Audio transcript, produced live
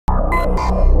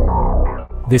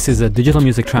This is a Digital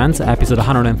Music Trends, episode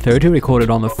 130, recorded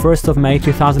on the 1st of May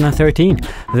 2013.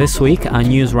 This week, a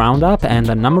news roundup and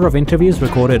a number of interviews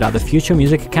recorded at the Future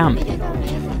Music Camp.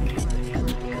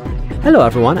 Hello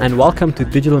everyone, and welcome to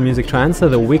Digital Music Trends,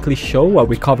 the weekly show where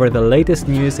we cover the latest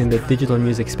news in the digital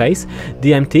music space.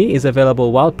 DMT is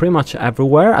available, well, pretty much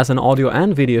everywhere as an audio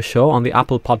and video show on the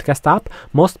Apple Podcast app,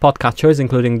 most podcatchers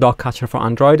including Dogcatcher for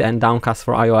Android and Downcast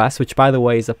for iOS, which by the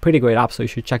way is a pretty great app, so you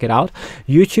should check it out,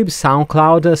 YouTube,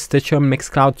 SoundCloud, Stitcher,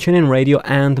 Mixcloud, TuneIn Radio,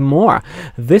 and more.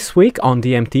 This week on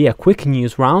DMT, a quick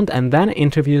news round and then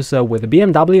interviews with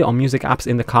BMW on music apps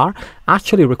in the car,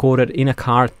 actually recorded in a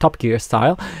car, Top Gear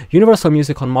style, Universal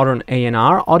Music on modern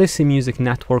A&R, Odyssey Music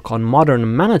Network on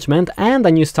modern management, and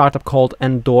a new startup called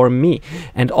Endure Me.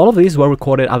 And all of these were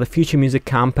recorded at the Future Music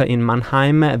Camp in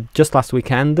Mannheim just last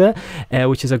weekend,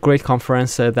 which is a great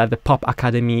conference that the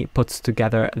Popakademie puts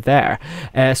together there.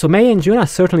 So May and June are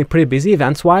certainly pretty busy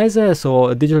events-wise.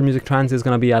 So Digital Music Trends is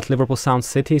going to be at Liverpool Sound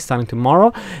City starting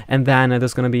tomorrow, and then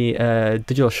there's going to be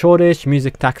Digital Shortage,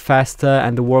 Music Tech Fest,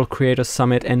 and the World Creators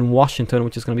Summit in Washington,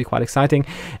 which is going to be quite exciting.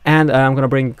 And I'm going to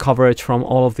bring coverage from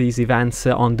all of these events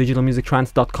on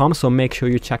digitalmusictrends.com, so make sure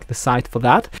you check the site for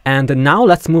that. And now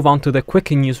let's move on to the quick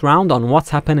news round on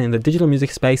what's happened in the digital music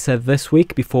space this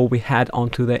week before we head on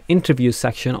to the interview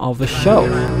section of the show.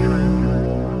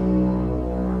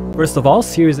 First of all,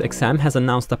 SiriusXM has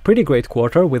announced a pretty great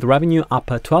quarter with revenue up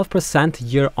 12%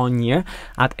 year-on-year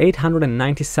at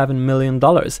 $897 million,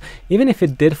 even if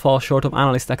it did fall short of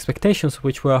analyst expectations,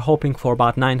 which were hoping for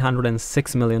about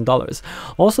 $906 million.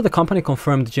 Also, the company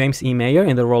confirmed James E. Mayer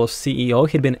in the role of CEO.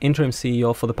 He'd been interim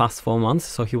CEO for the past 4 months,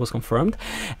 so he was confirmed.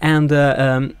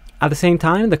 And at the same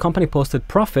time, the company posted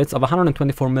profits of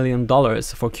 $124 million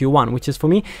for Q1, which is, for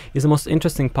me, is the most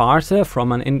interesting part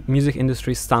from an music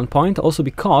industry standpoint, also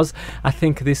because I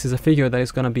think this is a figure that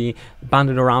is going to be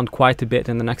bandied around quite a bit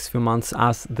in the next few months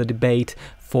as the debate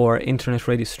for internet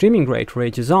radio streaming rate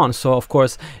rages on. So of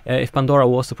course, if Pandora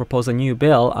was to propose a new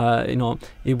bill,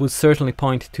 it would certainly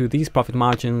point to these profit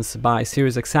margins by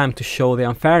SiriusXM to show the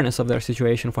unfairness of their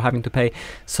situation for having to pay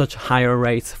such higher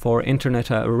rates for internet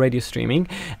radio streaming.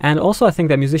 And also I think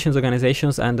that musicians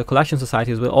organizations and the collection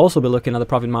societies will also be looking at the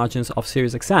profit margins of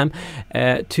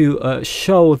SiriusXM to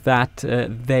show that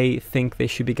they think they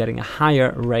should be getting a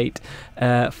higher rate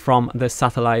from the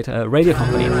satellite radio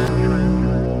company.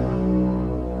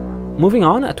 Moving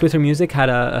on, Twitter Music had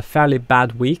a fairly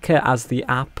bad week as the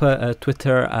app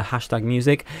Twitter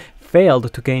 #music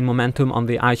failed to gain momentum on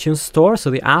the iTunes store. So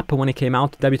the app, when it came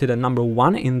out, debuted at number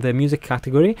 1 in the music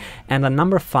category and at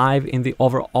number 5 in the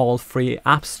overall free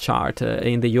apps chart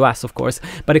in the US, of course.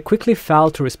 But it quickly fell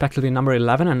to respectively number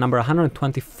 11 and number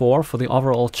 124 for the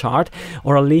overall chart,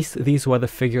 or at least these were the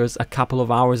figures a couple of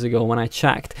hours ago when I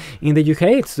checked. In the UK,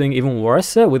 it's doing even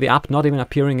worse, with the app not even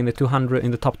appearing in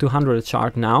the top 200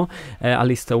 chart now, at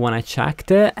least when I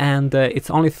checked, and it's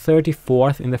only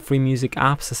 34th in the free music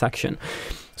apps section.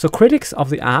 So critics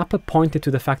of the app pointed to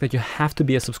the fact that you have to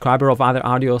be a subscriber of either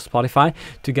Audio or Spotify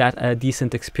to get a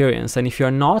decent experience. And if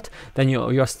you're not, then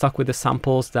you're stuck with the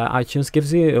samples that iTunes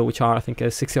gives you, which are, I think,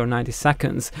 60 or 90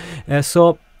 seconds.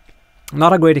 So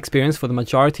not a great experience for the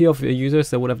majority of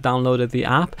users that would have downloaded the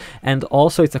app, and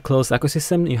also it's a closed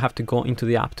ecosystem. You have to go into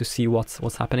the app to see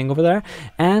what's happening over there,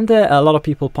 and a lot of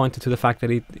people pointed to the fact that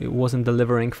it wasn't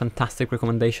delivering fantastic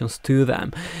recommendations to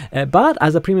them. But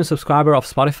as a premium subscriber of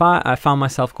Spotify, I found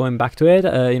myself going back to it,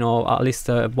 at least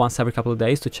once every couple of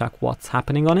days to check what's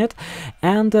happening on it,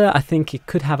 and I think it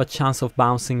could have a chance of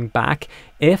bouncing back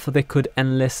if they could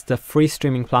enlist the free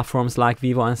streaming platforms like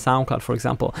Vivo and SoundCloud, for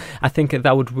example. I think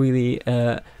that would really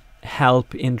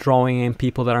help in drawing in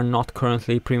people that are not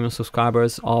currently premium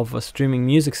subscribers of streaming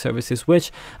music services,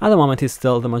 which at the moment is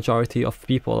still the majority of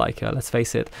people. Like, let's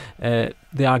face it,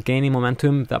 they are gaining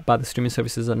momentum, but the streaming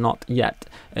services are not yet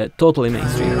totally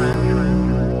mainstream.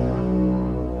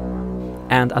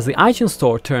 And as the iTunes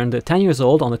Store turned 10 years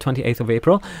old on the 28th of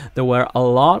April, there were a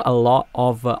lot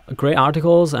of great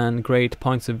articles and great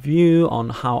points of view on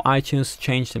how iTunes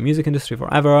changed the music industry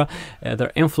forever,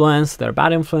 their influence, their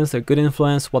bad influence, their good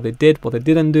influence, what they did, what they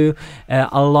didn't do,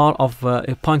 a lot of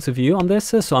points of view on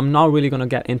this. So I'm not really going to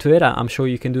get into it. I'm sure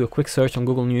you can do a quick search on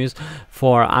Google News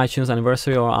for iTunes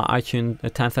anniversary or iTunes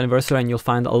 10th anniversary, and you'll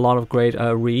find a lot of great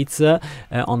reads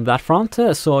on that front.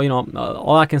 So,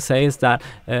 all I can say is that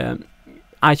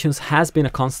iTunes has been a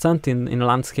constant in a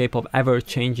landscape of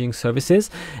ever-changing services,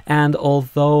 and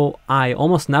although I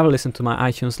almost never listen to my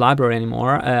iTunes library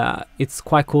anymore, it's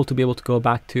quite cool to be able to go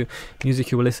back to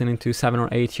music you were listening to 7 or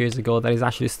 8 years ago that is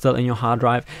actually still in your hard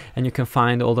drive, and you can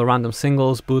find all the random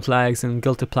singles, bootlegs, and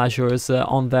guilty pleasures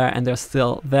on there, and they're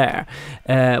still there,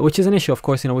 which is an issue, of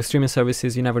course. With streaming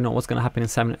services, you never know what's going to happen in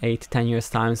 7, 8, 10 years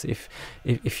times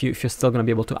if you're still going to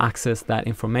be able to access that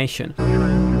information.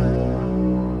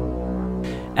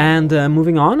 And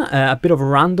moving on, a bit of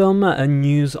random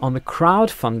news on the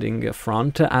crowdfunding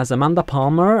front, as Amanda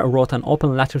Palmer wrote an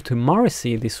open letter to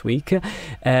Morrissey this week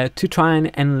to try and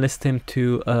enlist him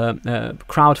to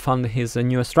crowdfund his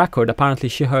newest record. Apparently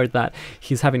she heard that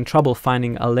he's having trouble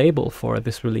finding a label for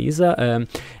this release, and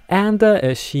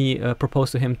she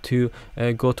proposed to him to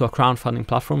go to a crowdfunding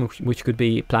platform, which could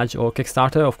be Pledge or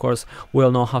Kickstarter. Of course, we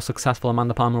all know how successful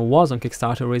Amanda Palmer was on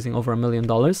Kickstarter, raising over $1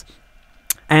 million.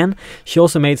 And she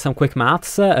also made some quick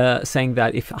maths, saying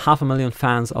that if 500,000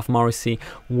 fans of Morrissey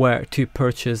were to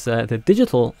purchase the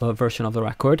digital version of the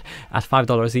record at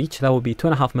 $5 each, that would be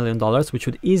 $2.5 million, which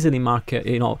would easily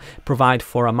provide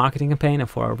for a marketing campaign and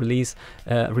for a release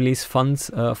funds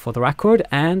for the record.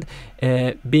 And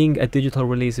being a digital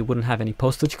release, it wouldn't have any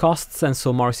postage costs, and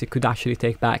so Morrissey could actually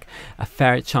take back a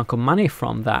fair chunk of money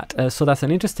from that. So that's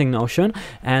an interesting notion,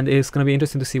 and it's going to be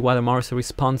interesting to see whether Morrissey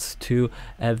responds to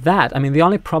that. I mean, the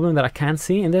only problem that I can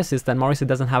see in this is that Morrissey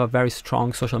doesn't have a very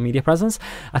strong social media presence.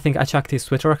 I think I checked his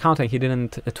Twitter account and he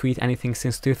didn't tweet anything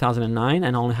since 2009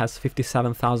 and only has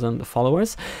 57,000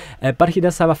 followers, but he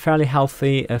does have a fairly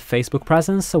healthy Facebook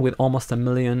presence with almost 1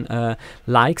 million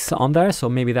likes on there, so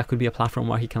maybe that could be a platform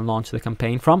where he can launch the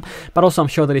campaign from. But also I'm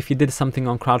sure that if he did something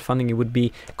on crowdfunding, it would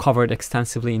be covered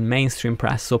extensively in mainstream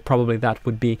press, so probably that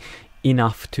would be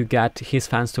enough to get his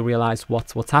fans to realize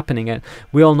what's happening. And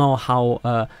we all know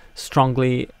how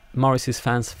strongly Morrissey's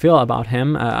fans feel about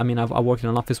him. I mean, I worked in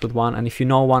an office with one, and if you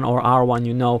know one or are one,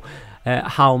 you know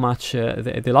how much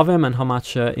they love him and how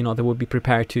much they would be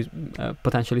prepared to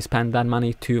potentially spend that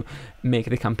money to make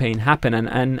the campaign happen.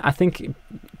 And I think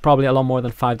probably a lot more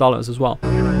than $5 as well.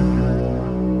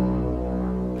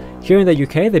 Here in the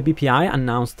UK, the BPI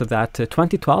announced that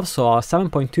 2012 saw a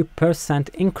 7.2%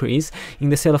 increase in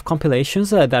the sale of compilations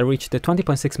that reached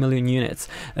 20.6 million units.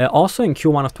 Also in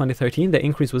Q1 of 2013, the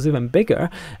increase was even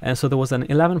bigger, and so there was an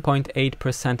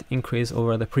 11.8% increase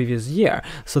over the previous year.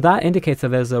 So that indicates that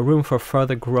there's a room for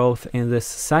further growth in this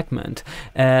segment.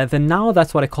 The Now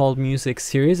That's What I Call Music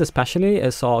series especially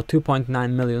saw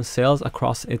 2.9 million sales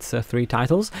across its 3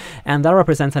 titles, and that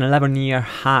represents an 11-year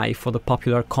high for the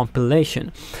popular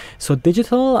compilation. So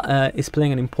digital is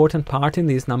playing an important part in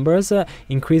these numbers,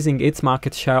 increasing its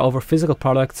market share over physical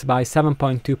products by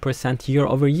 7.2% year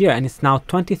over year, and it's now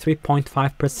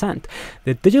 23.5%.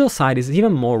 The digital side is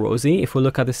even more rosy if we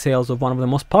look at the sales of one of the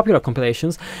most popular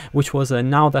compilations, which was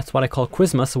Now That's What I Call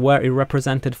Christmas, where it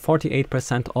represented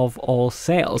 48% of all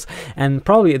sales. And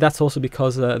probably that's also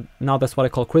because Now That's What I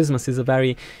Call Christmas is a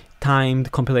very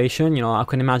timed compilation. I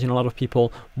can imagine a lot of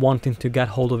people wanting to get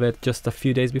hold of it just a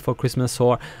few days before Christmas,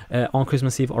 or on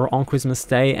Christmas Eve or on Christmas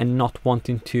Day, and not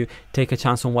wanting to take a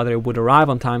chance on whether it would arrive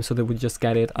on time, so they would just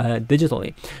get it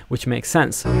digitally, which makes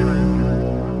sense.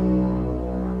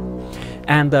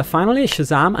 And finally,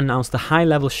 Shazam announced a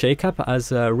high-level shakeup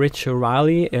as Rich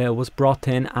Riley was brought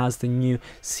in as the new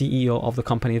CEO of the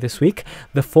company this week.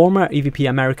 The former EVP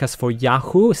Americas for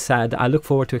Yahoo said, "I look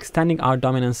forward to extending our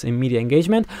dominance in media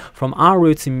engagement from our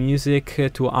roots in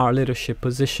music to our leadership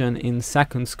position in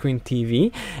second screen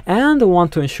TV, and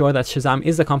want to ensure that Shazam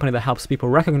is the company that helps people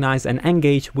recognize and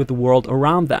engage with the world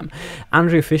around them."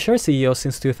 Andrew Fisher, CEO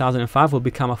since 2005, will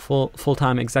become a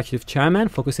full-time executive chairman,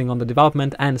 focusing on the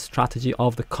development and strategy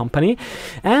of the company.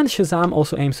 And Shazam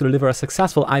also aims to deliver a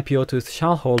successful IPO to its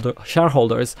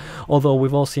shareholders, although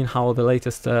we've all seen how the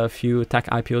latest few tech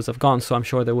IPOs have gone, so I'm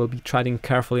sure they will be treading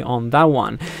carefully on that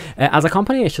one. As a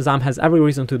company, Shazam has every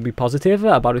reason to be positive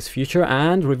about its future,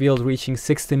 and revealed reaching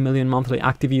 60 million monthly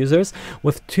active users,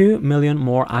 with 2 million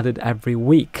more added every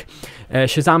week.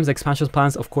 Shazam's expansion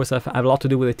plans, of course, have a lot to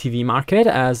do with the TV market,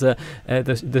 as the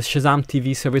Shazam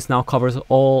TV service now covers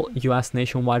all US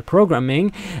nationwide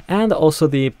programming, and also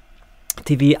the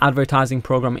TV advertising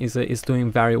program is doing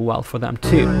very well for them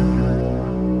too.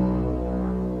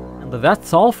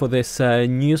 That's all for this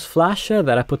news flash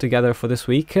that I put together for this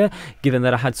week, given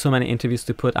that I had so many interviews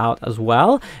to put out as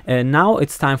well. Now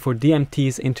it's time for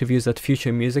DMT's interviews at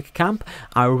Future Music Camp.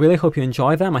 I really hope you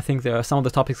enjoy them. I think some of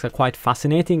the topics are quite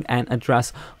fascinating and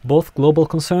address both global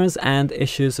concerns and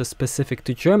issues specific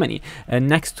to Germany.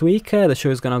 Next week, the show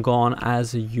is going to go on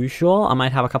as usual. I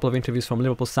might have a couple of interviews from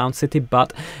Liverpool Sound City,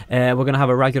 but we're going to have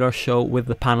a regular show with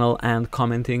the panel and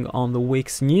commenting on the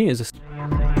week's news.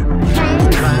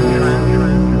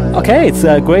 Okay, it's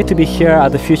great to be here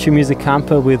at the Future Music Camp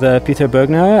with Peter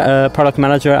Burgner, product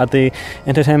manager at the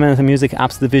Entertainment and Music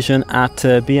Apps division at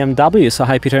BMW. So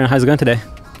hi Peter, how's it going today?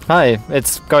 Hi,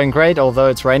 it's going great, although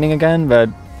it's raining again, but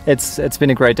it's been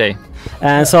a great day.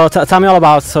 And so tell me all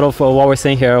about sort of what we're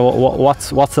seeing here. What's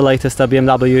the latest at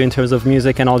BMW in terms of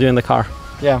music and audio in the car?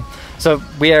 Yeah, so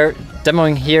we are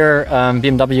demoing here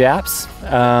BMW Apps.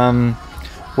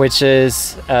 Which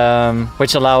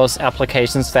allows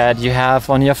applications that you have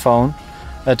on your phone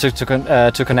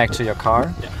to connect to your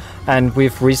car. Yeah. And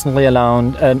we've recently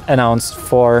announced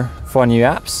four new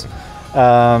apps.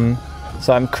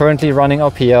 So I'm currently running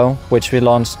OPO, which we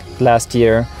launched last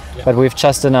year, but we've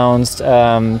just announced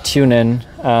TuneIn,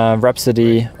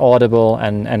 Rhapsody, Audible,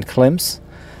 and Klims.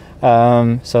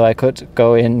 So I could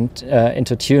go into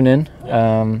TuneIn.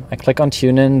 I click on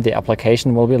TuneIn, the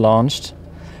application will be launched.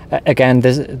 Again,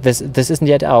 this isn't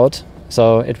yet out,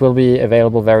 so it will be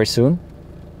available very soon.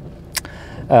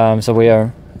 So we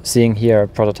are seeing here a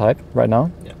prototype right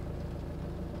now. Yeah.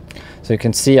 So you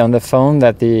can see on the phone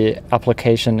that the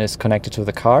application is connected to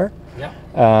the car.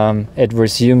 Yeah. It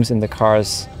resumes in the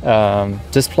car's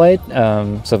display.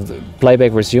 So the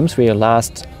playback resumes where you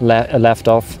last left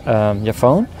off your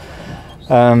phone.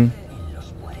 I'm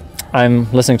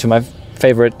listening to my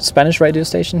favorite Spanish radio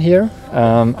station here.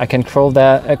 I can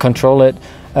control it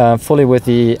fully with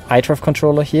the iTraf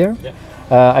controller here. Yeah.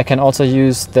 I can also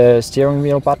use the steering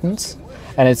wheel buttons,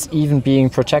 and it's even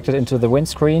being projected into the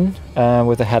windscreen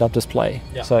with a head-up display.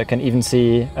 Yeah. So I can even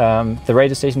see the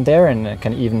radio station there, and I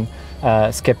can even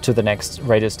skip to the next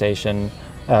radio station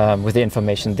with the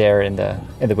information there in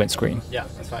the windscreen. Yeah,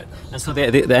 that's right. And so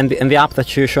the app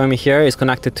that you're showing me here is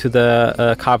connected to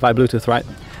the car by Bluetooth, right?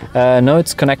 No,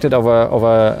 it's connected over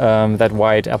that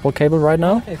white Apple cable right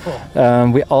now. Okay,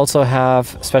 cool. We also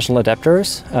have special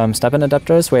adapters, snap-in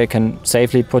adapters, where you can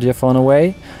safely put your phone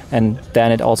away, and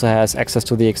then it also has access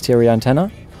to the exterior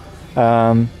antenna.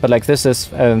 But like this is,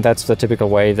 that's the typical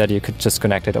way that you could just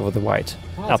connect it over the white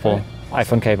Apple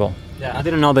iPhone cable. Yeah, I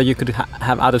didn't know that you could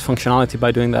have added functionality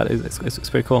by doing that. It's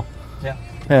pretty cool. Yeah.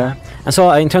 Yeah. And so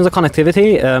in terms of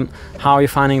connectivity, how are you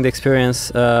finding the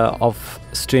experience of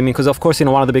streaming? Because of course,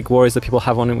 one of the big worries that people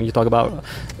have when you talk about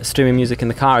streaming music in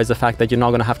the car is the fact that you're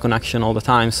not going to have connection all the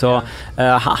time. So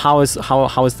how is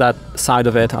that side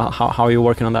of it? How are you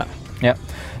working on that? Yeah.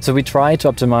 So we try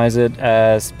to optimize it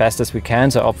as best as we can.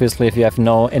 So obviously, if you have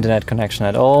no internet connection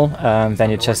at all,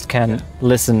 then you just can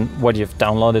listen what you've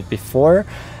downloaded before.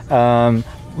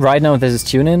 Right now this is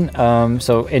TuneIn.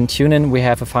 So in TuneIn we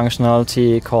have a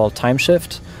functionality called time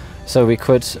shift. So we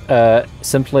could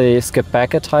simply skip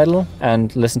back a title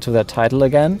and listen to that title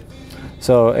again.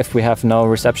 So if we have no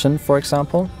reception, for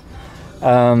example.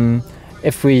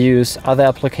 If we use other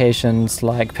applications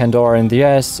like Pandora in the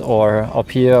US or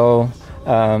OPO,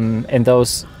 in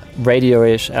those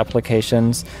radio-ish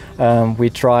applications, we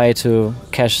try to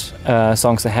cache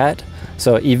songs ahead.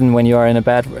 So even when you are in in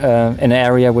an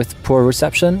area with poor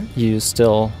reception, you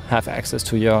still have access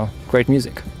to your great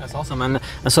music. That's awesome, and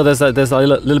so there's a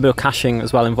little bit of caching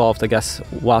as well involved, I guess,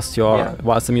 whilst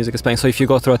the music is playing. So if you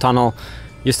go through a tunnel,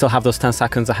 you still have those 10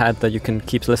 seconds ahead that you can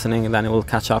keep listening, and then it will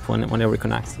catch up when it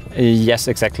reconnects. Yes,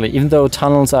 exactly. Even though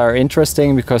tunnels are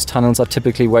interesting, because tunnels are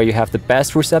typically where you have the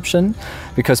best reception,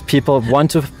 because people want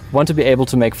to be able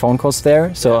to make phone calls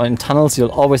there. So in tunnels,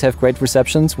 you'll always have great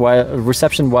reception, while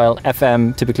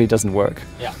FM typically doesn't work.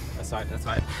 Yeah, that's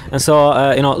right. And so,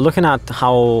 looking at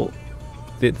how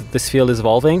this field is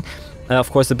evolving, of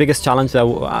course, the biggest challenge that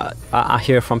I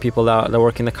hear from people that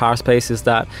work in the car space is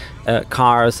that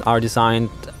cars are designed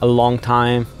a long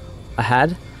time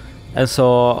ahead. And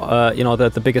so,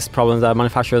 the biggest problem that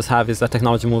manufacturers have is that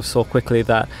technology moves so quickly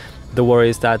that the worry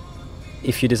is that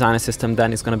if you design a system,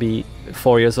 then it's going to be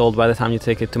 4 years old by the time you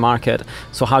take it to market.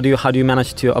 So how do you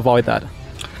manage to avoid that?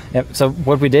 Yeah, so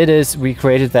what we did is we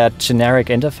created that generic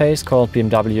interface called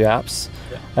BMW Apps,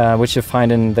 which you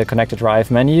find in the Connected Drive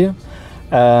menu.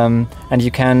 And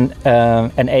you can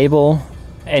enable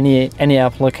any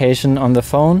application on the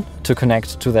phone to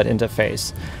connect to that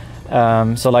interface.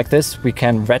 So like this, we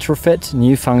can retrofit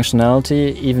new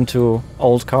functionality even to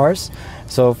old cars.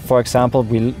 So, for example,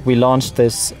 we launched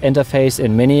this interface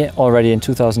in Mini already in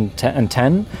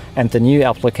 2010, and the new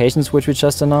applications which we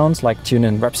just announced, like TuneIn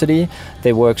and Rhapsody,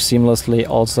 they work seamlessly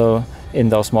also in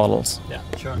those models. Yeah,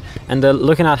 sure. And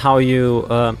looking at how you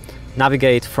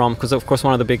navigate from, because of course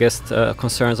one of the biggest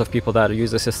concerns of people that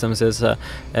use the systems is to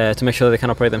make sure that they can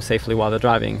operate them safely while they're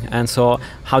driving. And so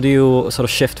how do you sort of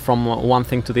shift from one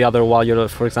thing to the other while you're,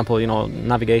 for example,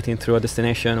 navigating through a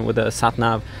destination with a sat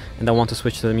nav and then want to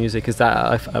switch to the music? Is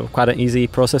that quite an easy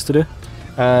process to do?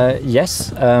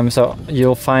 Yes, so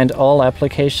you'll find all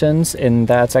applications in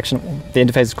that section. The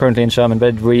interface is currently in German,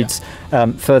 but it reads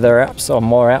further apps or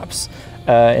more apps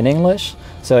in English.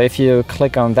 So if you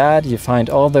click on that, you find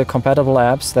all the compatible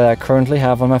apps that I currently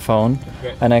have on my phone.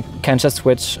 Great. And I can just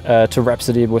switch to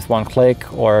Rhapsody with one click,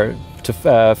 or to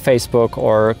Facebook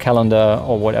or Calendar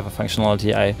or whatever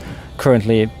functionality I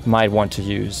currently might want to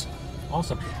use.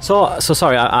 Awesome. So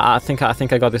sorry, I think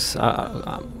I got this.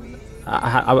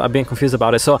 I've been confused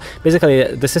about it. So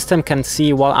basically, the system can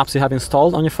see what apps you have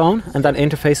installed on your phone, and then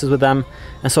interfaces with them,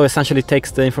 and so essentially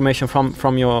takes the information from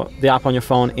the app on your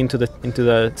phone into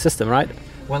the system, right?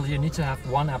 Well, you need to have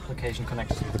one application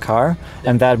connected to the car,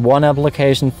 and that one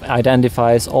application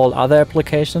identifies all other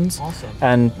applications. Awesome.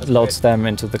 And loads them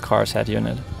into the car's head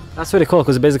unit. That's really cool,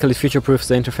 because it basically future-proofs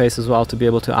the interface as well to be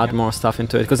able to add more stuff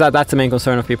into it. Because that's the main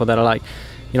concern of people that are like,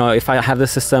 if I have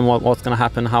this system, what's going to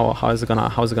happen? How is it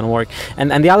gonna work?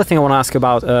 And the other thing I want to ask you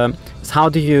about is how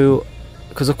do you,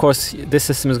 because of course this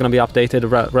system is going to be updated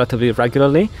relatively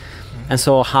regularly, and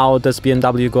so how does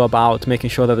BMW go about making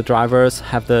sure that the drivers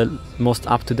have the most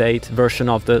up-to-date version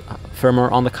of the firmware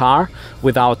on the car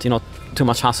without too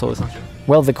much hassle, essentially?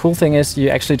 Well, the cool thing is you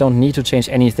actually don't need to change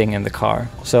anything in the car.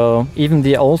 So even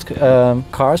the old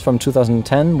cars from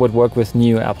 2010 would work with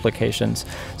new applications.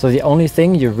 So the only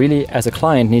thing you really, as a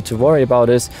client, need to worry about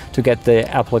is to get the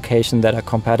application that are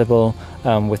compatible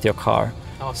with your car.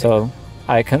 Okay. So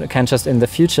I can just, in the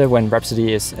future, when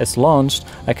Rhapsody is launched,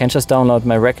 I can just download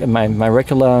my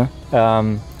regular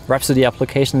Rhapsody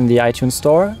application in the iTunes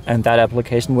Store, and that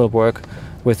application will work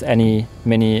with any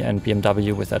Mini and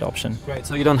BMW with that option. Great.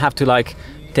 So you don't have to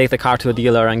take the car to a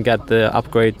dealer and get the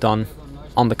upgrade done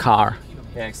on the car.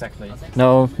 Yeah, exactly.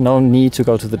 No need to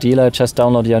go to the dealer. Just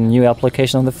download your new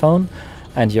application on the phone,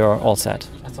 and you're all set.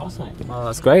 That's awesome. Well,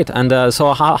 that's great. And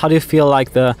so how do you feel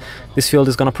like this field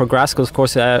is going to progress? Because of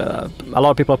course a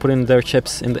lot of people are putting their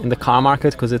chips in the car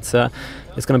market, because it's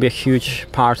going to be a huge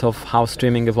part of how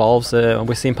streaming evolves.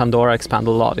 We're seeing Pandora expand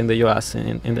a lot in the US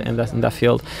in that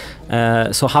field.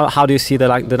 So how do you see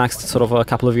the next sort of a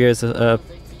couple of years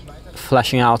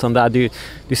fleshing out on that? Do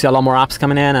you see a lot more apps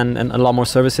coming in and a lot more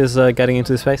services getting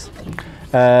into the space?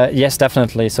 Yes,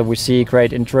 definitely. So we see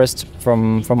great interest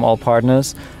from all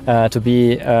partners to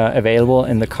be available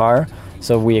in the car.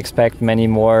 So we expect many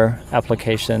more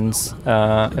applications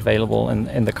available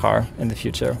in the car in the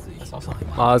future. That's awesome.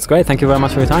 That's great. Thank you very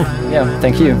much for your time. Yeah,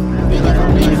 thank you.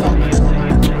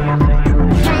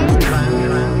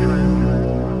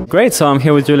 Great, so I'm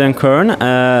here with Julian Kern,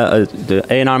 the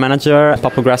A&R manager,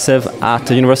 Pop Progressive at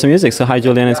Universal Music. So hi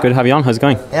Julian, it's good to have you on. How's it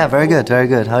going? Yeah, very good, very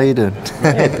good. How are you doing?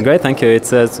 Great, thank you.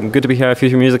 It's good to be here at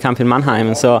Future Music Camp in Mannheim.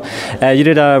 And so you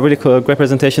did a really cool, great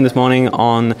presentation this morning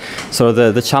on sort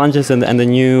of the challenges and the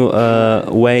new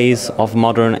ways of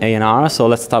modern A&R. So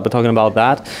let's start by talking about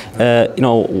that.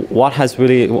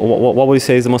 What would you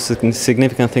say is the most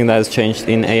significant thing that has changed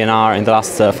in A&R in the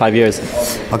last 5 years?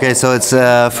 Okay, so it's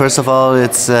first of all,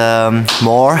 it's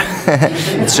more.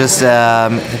 It's just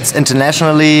it's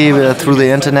internationally through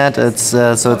the internet. It's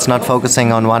so it's not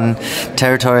focusing on one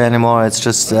territory anymore. It's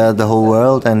just the whole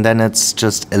world, and then it's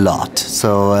just a lot.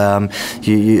 So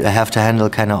you have to handle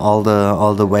kind of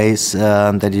all the ways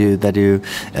that you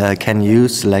can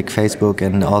use, like Facebook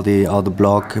and all the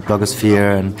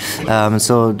blogosphere,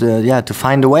 and to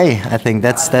find a way. I think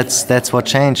that's what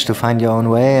changed, to find your own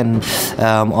way, and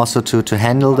also to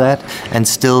handle that and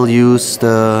still use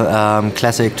the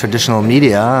classic traditional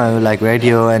media like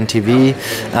radio and TV,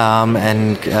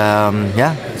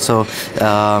 so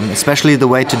especially the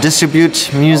way to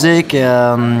distribute music,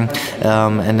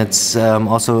 and it's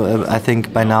also I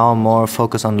think by now more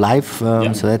focus on live.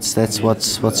 So that's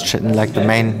what's like the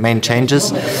main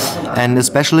changes, and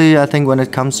especially I think when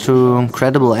it comes to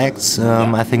credible acts,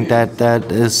 I think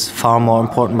that is far more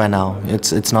important by now.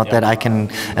 It's not that I can,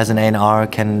 as an A&R,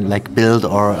 can like build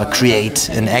or create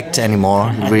an act anymore.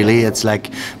 Really, it's like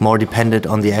more dependent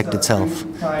on the act itself.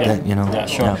 Yeah,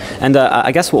 sure. Yeah. And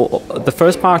I guess the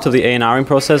first part of the A&Ring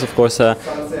process, of course,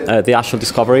 the actual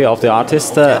discovery of the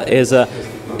artist is.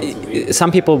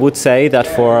 some people would say that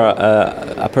for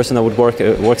a person that would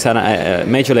works at a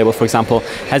major label, for example,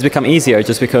 has become easier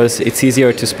just because it's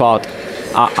easier to spot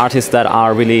artists that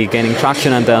are really gaining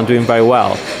traction and they're doing very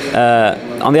well.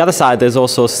 On the other side, there's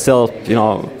also still,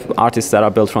 artists that are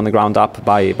built from the ground up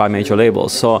by major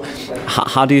labels. So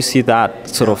how do you see that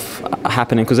sort of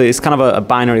happening? Because it's kind of a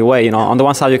binary way. On the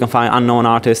one side you can find unknown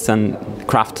artists and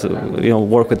craft,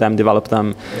 work with them, develop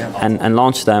them, and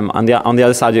launch them. On the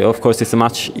other side, of course, it's a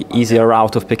much easier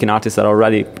route of picking artists that are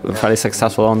already fairly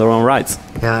successful on their own rights.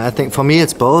 Yeah, I think for me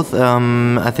it's both.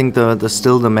 I think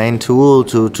still the main tool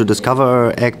to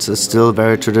discover acts is still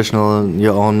very traditional,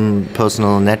 your own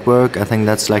personal network. I think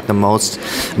that's like the most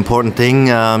important thing,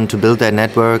 to build that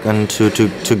network and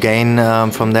to gain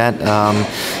from that.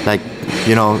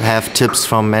 Have tips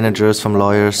from managers, from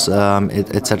lawyers,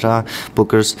 etc.,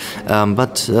 bookers.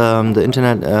 But the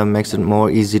internet makes it more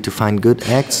easy to find good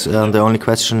acts. The only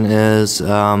question is,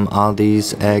 are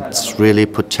these acts really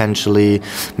potentially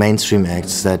mainstream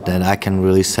acts that I can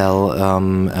really sell a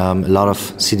lot of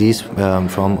CDs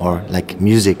from, or like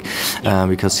music,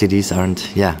 because CDs aren't.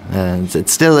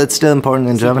 It's still important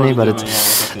in Germany, but it's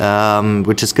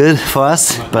which is good for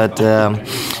us. But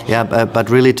but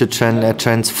really to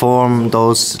transform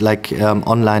those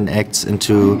online acts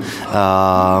into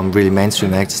really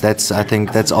mainstream acts. I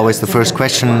think that's always the first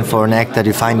question for an act that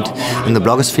you find in the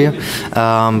blogosphere.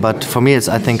 But for me, it's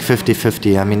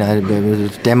 50-50. I mean,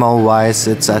 demo-wise,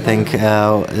 it's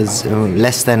is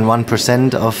less than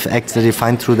 1% of acts that you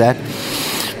find through that.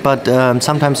 But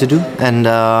sometimes you do, and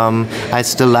I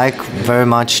still like very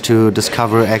much to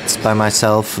discover acts by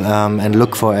myself and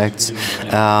look for acts,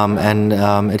 and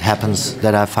it happens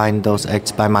that I find those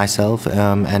acts by myself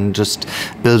and just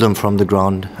build them from the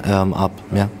ground up.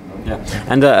 Yeah. Yeah,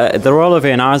 and the role of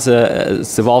A&Rs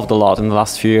has evolved a lot in the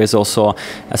last few years. Also,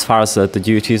 as far as the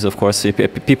duties, of course,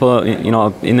 people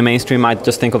in the mainstream might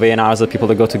just think of A&Rs as people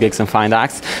that go to gigs and find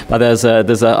acts, but there's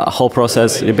a whole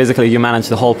process. Basically, you manage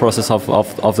the whole process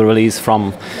of the release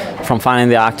from finding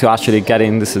the act to actually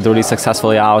getting the release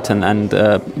successfully out and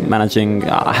managing,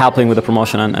 helping with the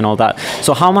promotion and all that.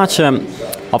 So how much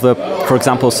of the, for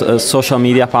example, social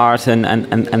media part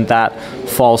and that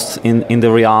falls in the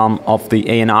realm of the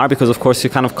A&R, because of course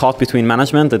you're kind of caught between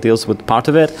management that deals with part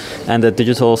of it and the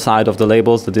digital side of the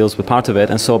labels that deals with part of it,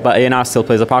 and so but A&R still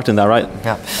plays a part in that, right?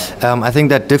 Yeah, I think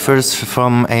that differs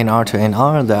from A&R to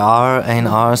A&R. There are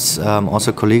A&Rs,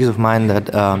 also colleagues of mine,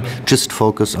 that just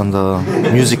focus on the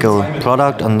musical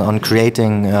product, on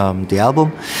creating the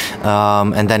album,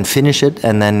 and then finish it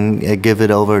and then give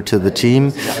it over to the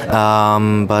team.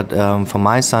 But from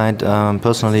my side,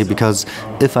 personally, because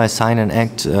if I sign an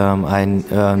act, I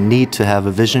need to have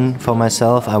a vision for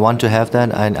myself. I want to have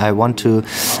that. I want to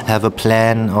have a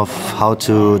plan of how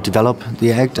to develop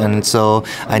the act, and so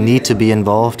I need to be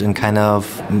involved in kind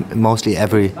of mostly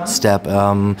every step.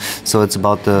 So it's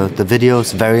about the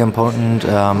videos, very important.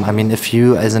 I mean, if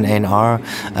you as an A&R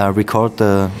record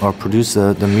or produce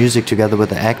the music together with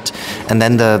the act, and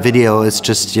then the video is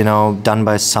just done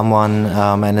by someone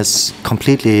and is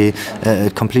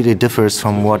it completely differs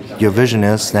from what your vision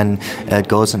is, then it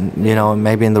goes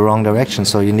maybe in the wrong direction.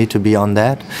 So you need to be on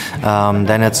that.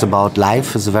 Then it's about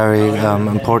life is a very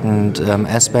important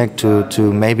aspect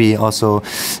to maybe also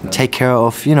take care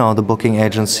of the booking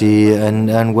agency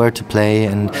and where to play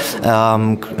and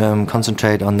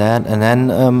concentrate on that. And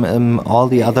then all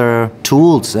the other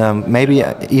tools, maybe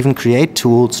even create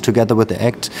tools together with the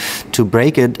act to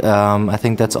break it. I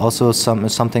think that's also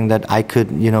something that I could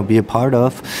be a part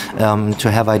of,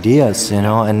 to have ideas, and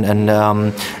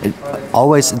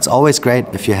it's always great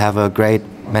if you have a great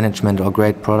management or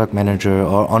great product manager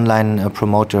or online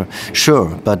promoter,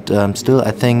 sure, but still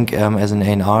I think as an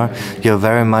A&R you're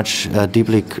very much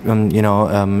deeply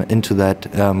into that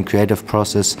creative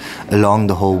process along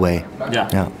the whole way.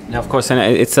 Yeah, of course, and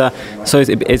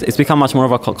it's become much more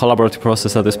of a collaborative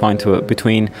process at this point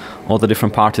between all the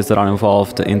different parties that are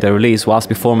involved in the release, whilst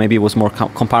before maybe it was more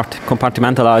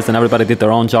compartmentalized and everybody did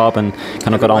their own job and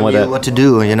kind of got on with it. What to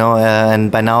do,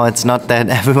 and by now it's not that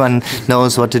everyone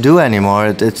knows what to do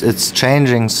anymore. It's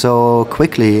changing so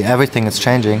quickly. Everything is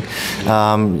changing. See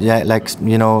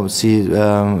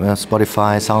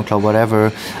Spotify, SoundCloud,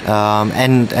 whatever,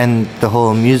 and the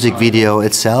whole music video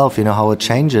itself. How it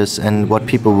changes and what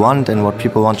people want and what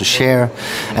people want to share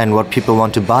and what people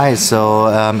want to buy. So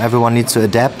everyone needs to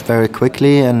adapt very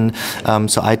quickly, and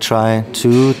so I try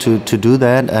to do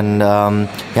that. And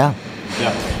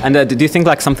Yeah. And do you think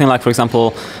something like, for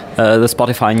example, the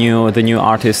Spotify the new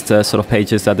artist sort of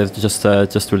pages that they've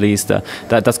just released.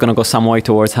 That's going to go some way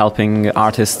towards helping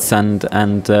artists and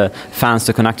fans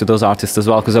to connect to those artists as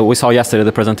well. Because we saw yesterday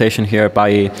the presentation here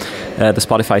by the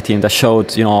Spotify team that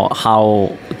showed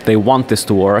how they want this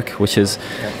to work, which is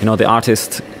the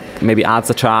artist maybe adds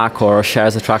a track or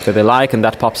shares a track that they like, and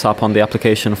that pops up on the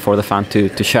application for the fan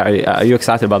to share. Are you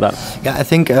excited about that? Yeah, I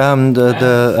think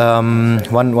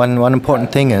one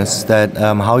important thing is that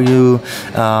how you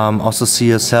also see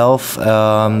yourself,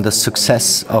 the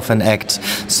success of an act.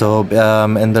 So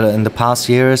in the past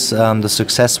years, the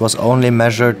success was only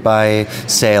measured by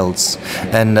sales,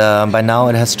 and by now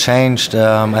it has changed.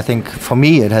 I think for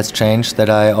me it has changed that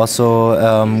I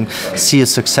also see a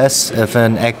success if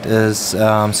an act is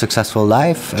successful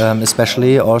live,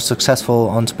 especially, or successful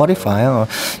on Spotify, or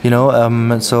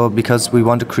so because we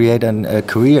want to create a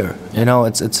career.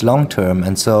 It's long term,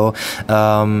 and so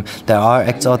there are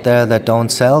acts out there that don't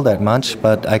sell that much,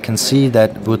 but I can see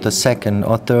that with the second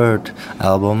or third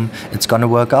album, it's gonna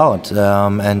work out,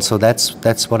 and so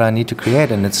that's what I need to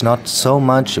create. And it's not so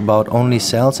much about only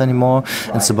sales anymore.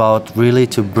 It's about really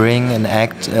to bring an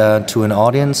act to an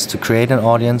audience, to create an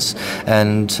audience,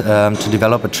 and to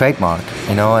develop a trademark.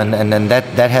 And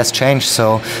that has changed.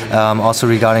 So also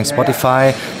regarding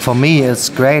Spotify, for me it's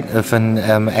great if an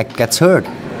act gets heard.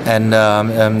 And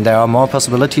there are more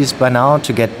possibilities by now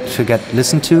to get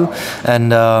listened to,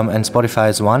 and Spotify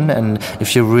is one. And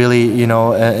if you really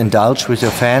indulge with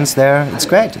your fans there, it's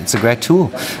great. It's a great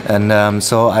tool, and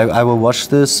so I will watch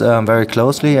this very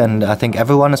closely, and I think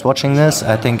everyone is watching this.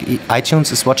 I think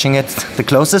iTunes is watching it the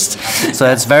closest. So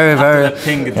it's very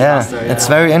it's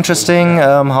very interesting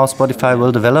how Spotify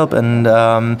will develop, and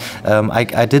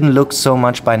I didn't look so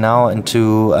much by now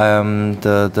into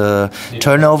the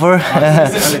turnover.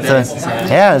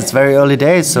 Yeah, it's very early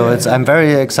days, so I'm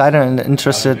very excited and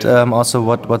interested also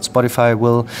what Spotify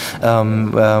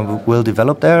will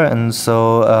develop there, and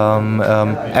so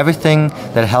everything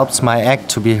that helps my act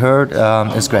to be heard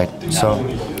is great. So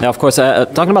yeah, of course,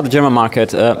 talking about the German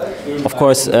market, of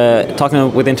course,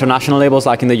 talking with international labels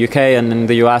like in the UK and in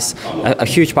the US, a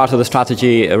huge part of the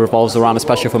strategy revolves around,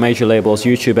 especially for major labels,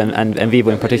 YouTube and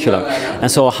Vivo in particular. And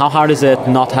so how hard is it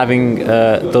not having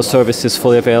those services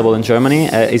fully available in Germany?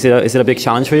 Is it a big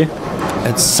challenge for you?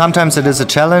 Sometimes it is a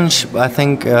challenge. I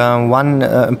think one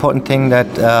important thing that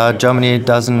Germany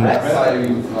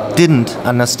didn't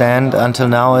understand until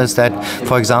now is that,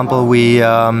 for example, we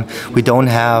don't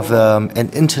have an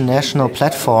international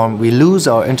platform. We lose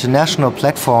our international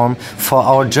platform for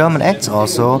our German acts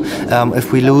also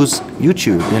if we lose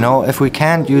YouTube. If we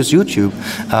can't use YouTube,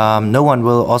 no one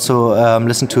will also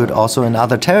listen to it also in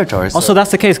other territories. Also, that's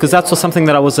the case, because that's something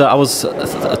that I was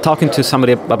talking to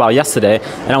somebody about yesterday,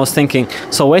 and I was thinking,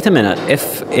 so wait a minute,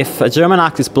 if a German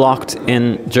act is blocked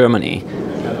in Germany,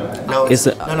 it's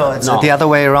the other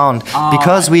way around.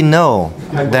 Because we know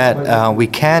that we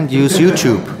can't use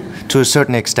YouTube to a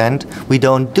certain extent, we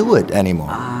don't do it anymore.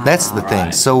 That's the thing.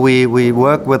 Right. So we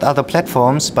work with other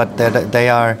platforms, but they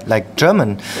are like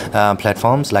German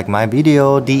platforms, like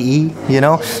MyVideo.de,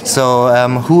 So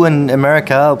who in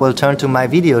America will turn to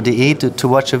MyVideo.de to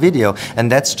watch a video? And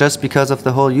that's just because of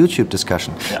the whole YouTube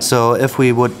discussion. Yeah. So if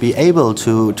we would be able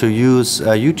to use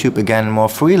YouTube again more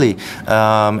freely,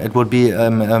 it would be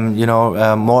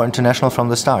more international from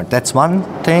the start. That's one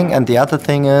thing, and the other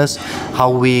thing is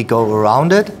how we go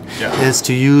around it. Yeah. Is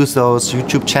to use those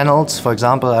YouTube channels. For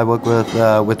example, I work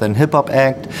with an hip hop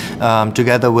act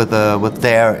together with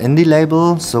their indie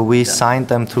label. So we signed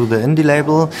them through the indie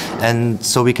label, and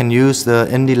so we can use the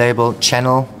indie label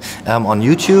channel on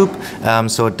YouTube.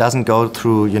 So it doesn't go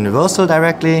through Universal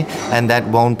directly, and that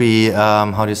won't be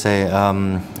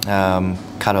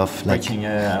cut off. Like so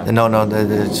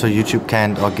YouTube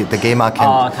can't, or the gamer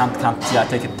can't. Can't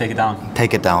take it down.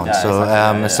 Take it down. Yeah, so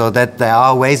exactly, so that there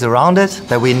are ways around it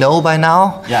that we know by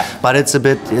now. Yeah. But it's a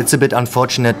bit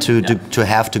unfortunate to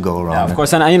have to go around. Yeah, of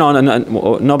course, and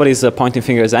nobody's pointing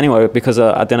fingers anywhere, because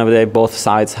at the end of the day, both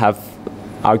sides have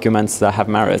arguments that have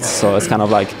merits. So it's kind of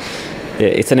like,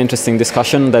 it's an interesting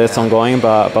discussion that is ongoing,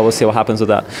 but we'll see what happens with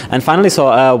that. And finally,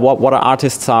 so what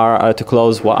artists are, to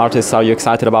close, what artists are you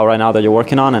excited about right now that you're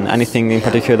working on, and anything in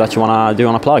particular that you want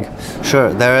to plug?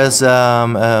 Sure. There is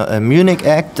a Munich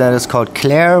act that is called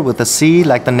Claire, with a C,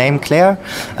 like the name Claire.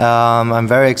 I'm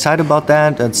very excited about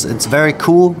that. It's very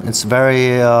cool. It's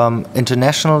very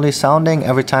internationally sounding.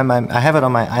 Every time I have it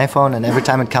on my iPhone, and every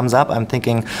time it comes up, I'm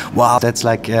thinking, wow, that's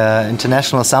like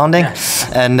international sounding.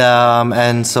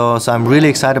 And so I'm really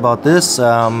excited about this.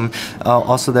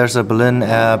 Also, there's a Berlin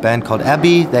band called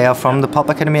Abbey. They are from the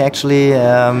Popakademie actually.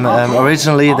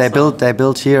 Originally, Awesome. they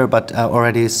built here, but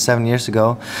already 7 years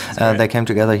ago, they came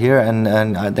together here, and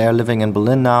they are living in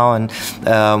Berlin now. And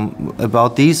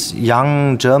about these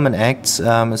young German acts,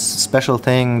 it's a special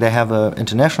thing. They have an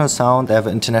international sound. They have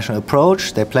an international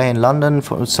approach. They play in London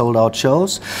for sold-out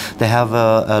shows. They have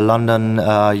a London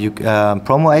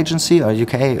promo agency, or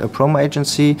UK promo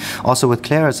agency. Also with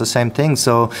Claire, it's the same thing.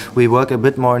 So we work a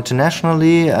bit more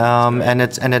internationally, and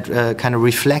it kind of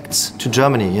reflects to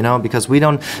Germany, you know, because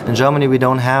in Germany we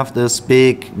don't have this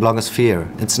big blogosphere.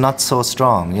 It's not so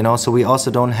strong, you know. So we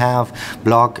also don't have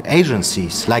blog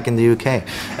agencies like in the UK,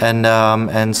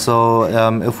 and so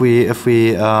if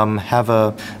we have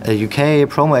a UK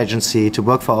promo agency to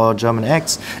work for our German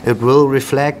acts, it will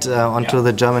reflect onto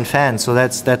the German fans. So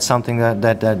that's something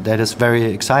that is very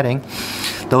exciting.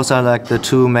 Those are like the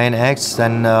two main acts.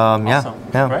 And Awesome.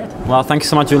 yeah. Great. Well, thank you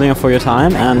so much, Julian, for your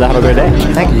time, and have a great day.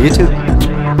 Thank you. You too.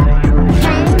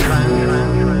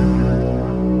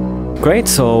 Great,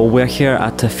 so we're here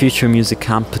at the Future Music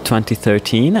Camp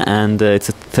 2013, and it's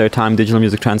the third time Digital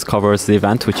Music Trends covers the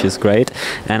event, which is great.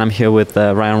 And I'm here with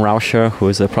Ryan Rauscher, who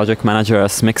is a project manager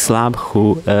at Mixlab,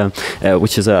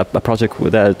 which is a project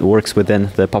that works within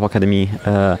the Popakademie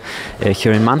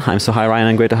here in Mannheim. So hi Ryan,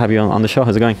 and great to have you on the show.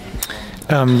 How's it going?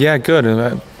 Yeah, good.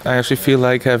 I actually feel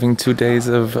like having 2 days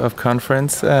of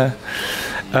conference,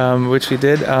 which we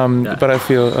did. But I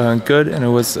feel good, and it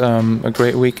was a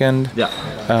great weekend. Yeah.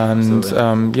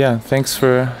 And yeah, thanks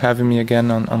for having me again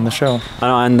on the show.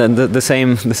 And the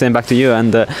same back to you.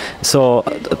 And so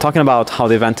talking about how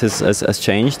the event has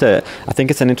changed, I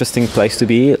think it's an interesting place to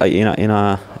be in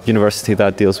a university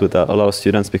that deals with a lot of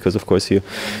students, because of course you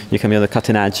can be on the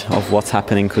cutting edge of what's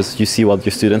happening, because you see what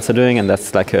your students are doing, and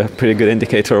that's like a pretty good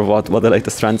indicator of what the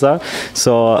latest trends are.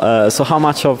 So how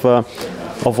much of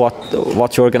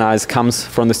what you organize comes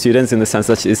from the students, in the sense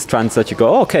that it's trends that you go,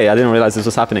 oh, okay, I didn't realize this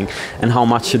was happening, and how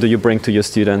much do you bring to your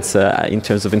students in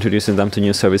terms of introducing them to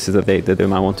new services that they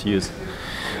might want to use?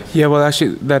 Yeah, well,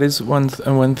 actually, that is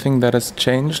one thing that has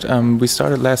changed. We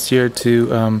started last year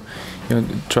to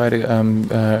try to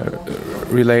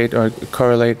relate or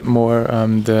correlate more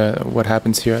what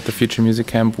happens here at the Future Music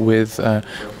Camp with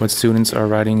what students are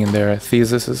writing in their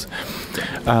theses.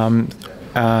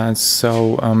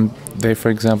 So they, for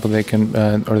example, they can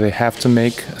or they have to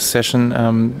make session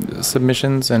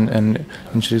submissions and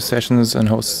introduce sessions and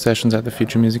host sessions at the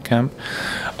Future Music Camp,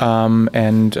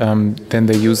 and then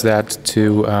they use that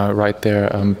to write their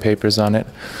papers on it.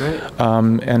 Great.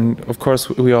 And of course,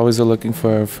 we always are looking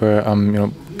for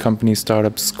company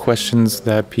startups questions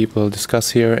that people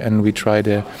discuss here, and we try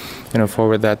to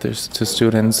forward that to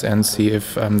students and see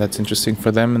if that's interesting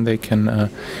for them, and they can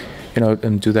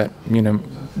and do that,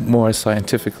 more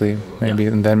scientifically, maybe,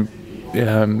 and then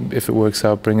if it works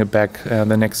out, bring it back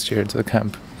the next year to the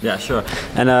camp. Yeah, sure.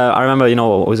 And I remember,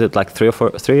 was it like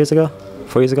 4 years ago?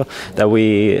 4 years ago, that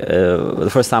the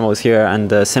first time I was here, and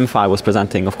Simfi was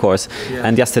presenting, of course. Yeah.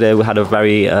 And yesterday we had a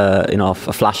very, a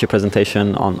flashy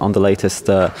presentation on the latest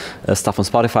stuff on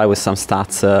Spotify, with some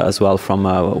stats as well from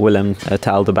Willem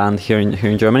Tell, the band here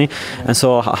in Germany. And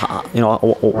so,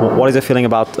 what is your feeling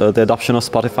about the adoption of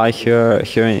Spotify here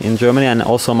in Germany, and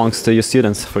also amongst your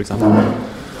students, for example?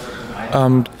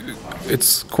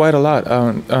 It's quite a lot.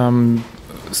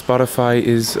 Spotify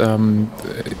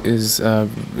is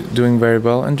doing very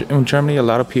well in Germany. A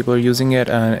lot of people are using it,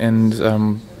 and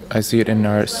I see it in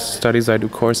our studies. I do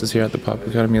courses here at the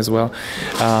Popakademie as well,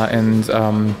 and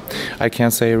I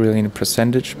can't say really in a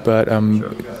percentage, but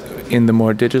in the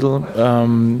more digital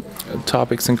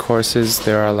topics and courses,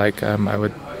 there are like I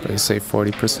would say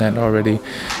 40% already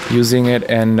using it,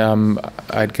 and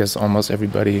I'd guess almost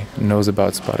everybody knows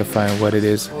about Spotify and what it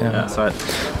is. Yeah, that's right.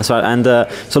 That's right. And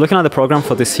so, looking at the program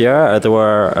for this year, there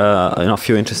were a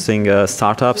few interesting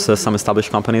startups, some established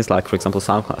companies, like for example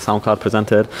SoundCloud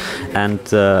presented, and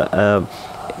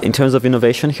in terms of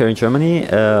innovation here in Germany,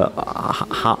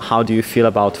 how do you feel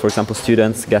about, for example,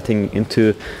 students getting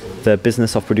into the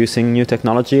business of producing new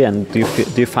technology, and do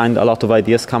you find a lot of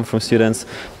ideas come from students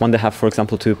when they have, for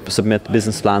example, to submit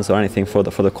business plans or anything for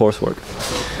the coursework?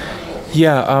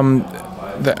 Yeah,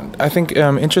 I think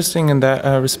interesting in that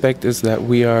respect is that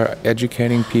we are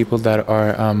educating people that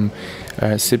are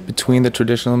sit between the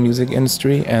traditional music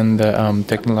industry and the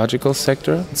technological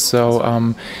sector. So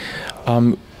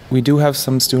we do have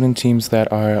some student teams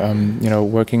that are,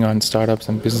 working on startups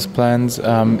and business plans.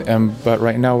 But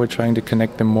right now we're trying to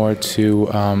connect them more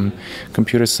to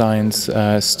computer science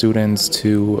students,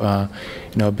 to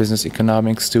business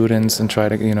economics students, and try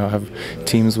to have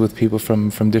teams with people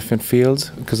from different fields,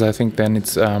 because I think then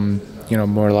it's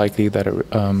more likely that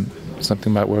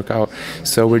something might work out.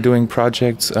 So we're doing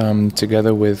projects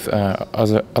together with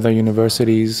other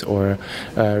universities or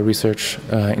research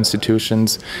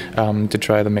institutions to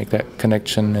try to make that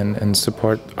connection and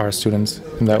support our students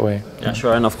in that way. Yeah,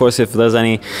 sure. And of course, if there's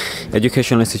any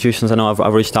educational institutions, I know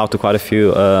I've reached out to quite a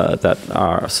few that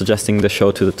are suggesting the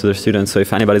show to their students. So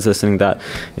if anybody's listening that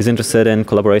is interested in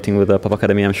collaborating with the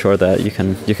Popakademie, I'm sure that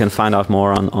you can find out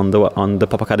more on the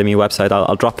Popakademie website.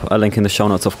 I'll drop a link in the show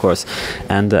notes, of course,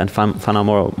 and find out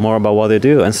more about what they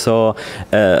do. And so,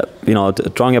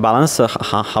 drawing a balance,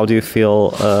 how do you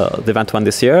feel the event went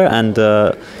this year? And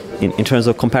in terms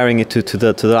of comparing it to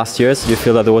the last years, do you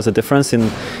feel that there was a difference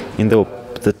in the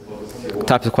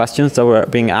types of questions that were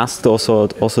being asked also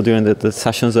during the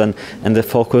sessions, and the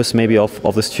focus maybe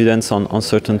of the students on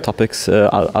certain topics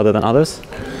other than others?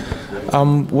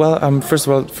 First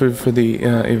of all, for the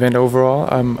event overall,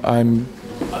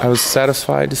 I was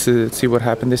satisfied to see what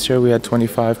happened this year. We had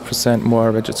 25%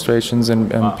 more registrations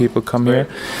and people come here.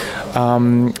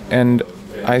 And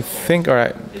I think,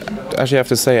 actually I have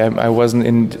to say, I wasn't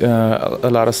in a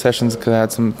lot of sessions because I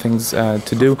had some things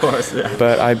to do. Of course, yeah.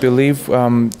 But I believe,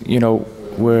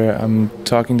 we're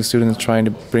talking to students, trying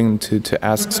to bring them to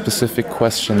ask specific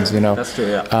questions, That's true,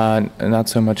 yeah. Not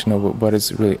so much, what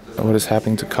is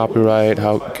happening to copyright,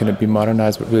 how can it be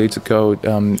modernized, but really to go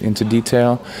into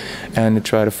detail and to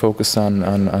try to focus on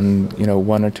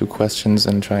one or two questions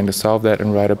and trying to solve that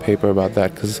and write a paper about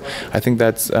that, because I think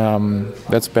that's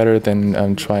better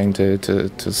than trying to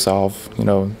solve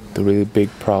the really big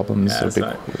problems. Yeah, that's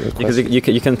right. Because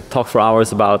you can talk for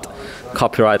hours about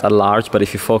copyright at large, but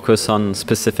if you focus on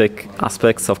specific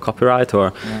aspects of copyright,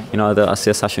 or I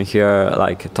see a session here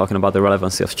like talking about the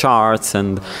relevancy of charts,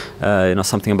 and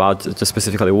something about just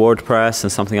specifically WordPress,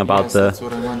 and something about that's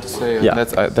what I want to say. Yeah,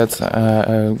 that's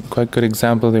a quite good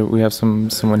example. We have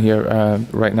someone here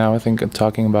right now, I think,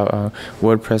 talking about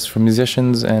WordPress for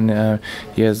musicians, and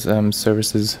he has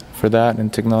services for that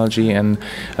and technology, and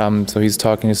so he's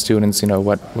talking to students,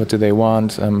 what do they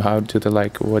want, how do they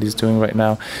like what he's doing right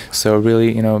now. So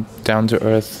really, down to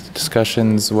earth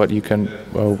discussions, what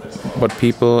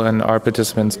people and our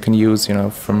participants can use,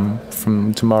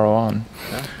 from tomorrow on.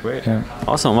 Yeah, great. Yeah.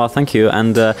 Awesome. Well, thank you.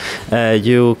 And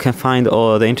you can find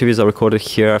all the interviews are recorded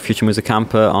here at Future Music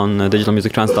Camp on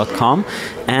digitalmusictrends.com.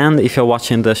 And if you're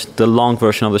watching the long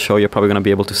version of the show, you're probably going to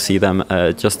be able to see them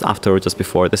just after or just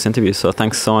before this interview. So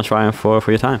thanks so much, Ryan, for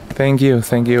your time. Thank you.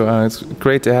 It's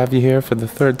great to have you here for the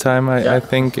third time, I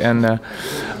think. And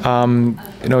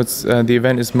it's the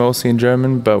event is mostly in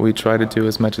German, but we try to do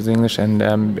as much as English, and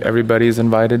everybody is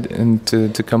invited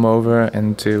to come over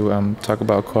and to talk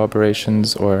about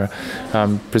cooperations or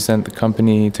present the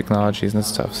company technologies and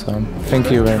stuff. So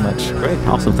thank you very much. Great,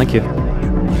 awesome, thank you.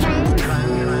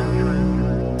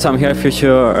 So I'm here at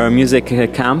Future Music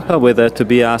Camp with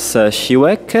Tobias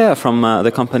Schiwek from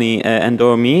the company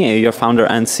Endor Me, your founder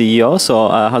and CEO. So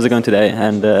how's it going today?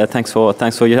 And thanks for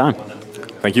your time.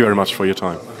 Thank you very much for your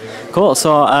time. Cool.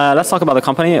 So let's talk about the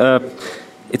company.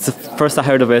 It's the first I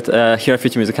heard of it here at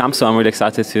Future Music Camp, so I'm really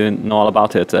excited to know all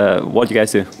about it. What do you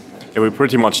guys do? Yeah, we're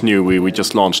pretty much new. We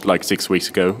just launched like 6 weeks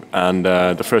ago, and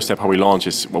the first step how we launch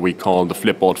is what we call the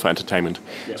flipboard for entertainment.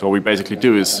 So what we basically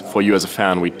do is, for you as a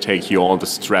fan, we take you all the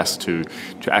stress to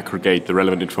aggregate the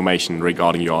relevant information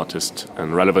regarding your artist.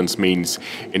 And relevance means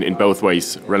in both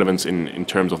ways. Relevance in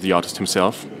terms of the artist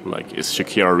himself, like is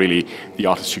Shakira really the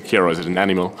artist Shakira, is it an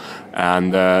animal?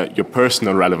 And your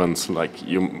personal relevance, like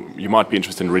you might be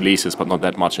interested in releases, but not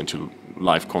that much into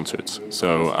live concerts.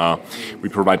 So we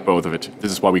provide both of it.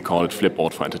 This is why we call it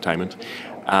Flipboard for entertainment.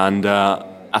 And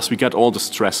as we get all the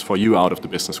stress for you out of the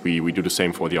business, we do the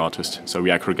same for the artist. So we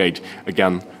aggregate,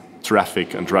 again,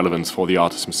 traffic and relevance for the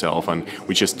artist himself, and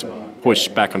we just push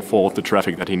back and forth the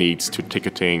traffic that he needs to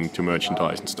ticketing, to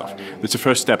merchandise and stuff. That's the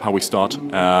first step how we start.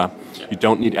 You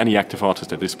don't need any active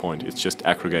artist at this point. It's just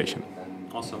aggregation.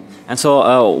 Awesome. And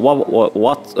so,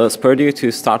 what spurred you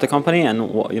to start the company, and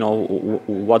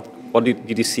what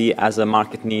did you see as a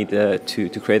market need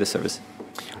to create a service?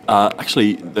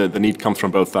 Actually, the need comes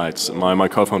from both sides. My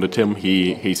co-founder Tim,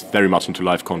 he's very much into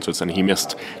live concerts, and he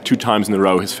missed 2 times in a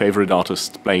row his favorite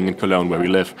artist playing in Cologne, where we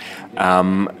live,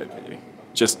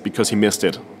 just because he missed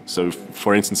it. So,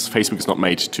 for instance, Facebook is not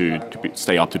made to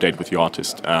stay up to date with your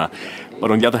artist. But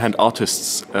on the other hand,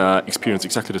 artists experience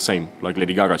exactly the same. Like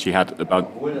Lady Gaga, she had about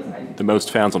the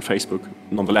most fans on Facebook.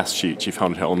 Nonetheless, she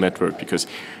founded her own network because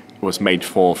it was made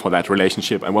for that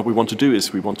relationship. And what we want to do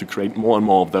is we want to create more and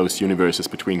more of those universes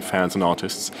between fans and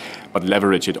artists, but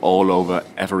leverage it all over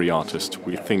every artist.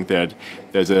 We think that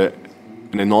there's an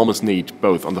enormous need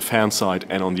both on the fan side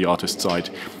and on the artist side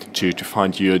to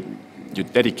find your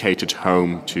dedicated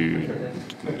home to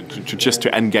just to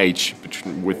engage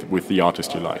with the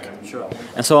artist you like. Sure.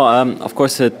 And so, of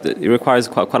course, it requires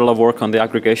quite a lot of work on the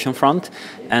aggregation front.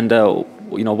 And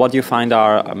what do you find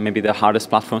are maybe the hardest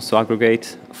platforms to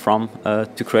aggregate from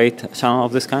to create a channel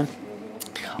of this kind?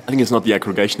 I think it's not the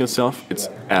aggregation itself;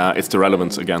 it's the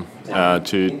relevance again,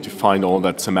 to find all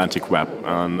that semantic web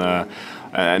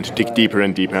and to dig deeper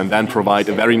and deeper, and then provide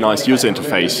a very nice user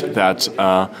interface that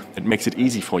it makes it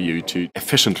easy for you to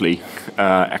efficiently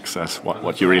access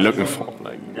what you're really looking for.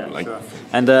 Sure.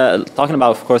 And talking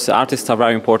about, of course, artists are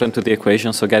very important to the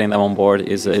equation, so getting them on board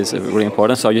is really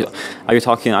important. So are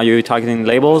you targeting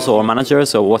labels or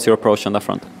managers, or what's your approach on that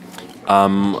front?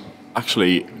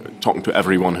 Actually, talking to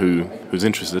everyone who's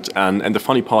interested, and the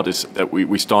funny part is that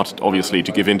we started obviously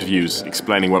to give interviews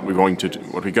explaining what we're going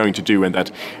to do, and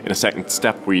that in a second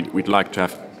step we'd like to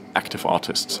have active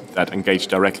artists that engage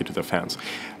directly to their fans.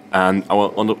 And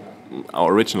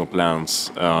our original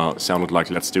plans sounded like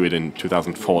let's do it in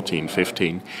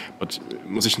 2014-15, but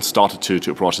musicians started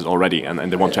to approach it already,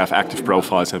 and they want to have active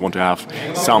profiles, they want to have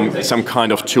some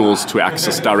kind of tools to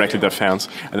access directly their fans,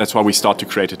 and that's why we start to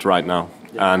create it right now.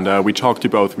 And we talk to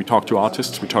both. We talk to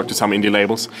artists, we talk to some indie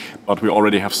labels, but we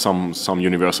already have some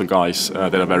Universal guys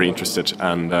that are very interested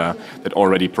and that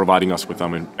already providing us with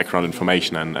some background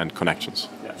information and connections.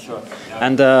 Yeah, sure.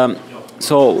 And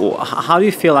so how do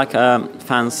you feel like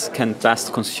fans can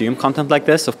best consume content like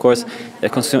this? Of course, the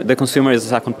consumer is the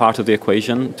second part of the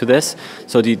equation to this.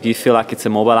 So do you feel like it's a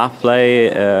mobile app play?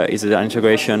 Is it an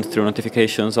integration through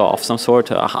notifications or of some sort?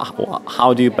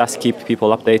 How do you best keep people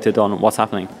updated on what's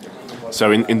happening? So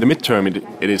in the midterm,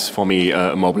 it is for me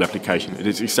a mobile application. It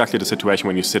is exactly the situation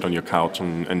when you sit on your couch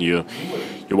and you're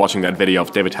watching that video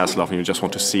of David Hasselhoff and you just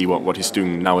want to see what he's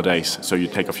doing nowadays. So you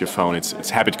take off your phone. It's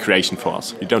habit creation for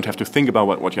us. You don't have to think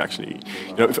about what you actually...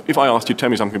 if I asked you, tell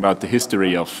me something about the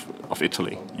history of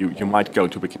Italy, you might go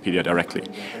to Wikipedia directly.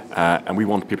 And we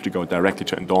want people to go directly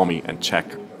to Endormi and check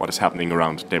what is happening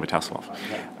around David Hasselhoff.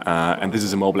 And this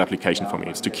is a mobile application for me.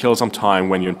 It's to kill some time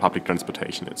when you're in public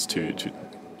transportation. It's to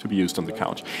be used on the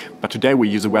couch. But today we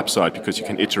use a website because you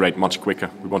can iterate much quicker.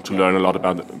 We want to learn a lot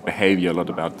about the behavior, a lot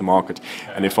about the market.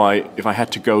 And if I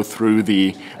had to go through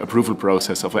the approval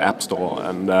process of an app store,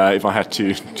 and if I had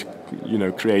to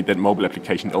create that mobile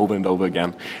application over and over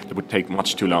again, that would take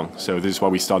much too long. So this is why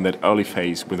we start that early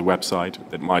phase with a website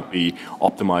that might be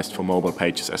optimized for mobile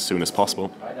pages as soon as possible.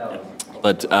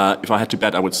 But if I had to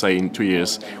bet, I would say in 2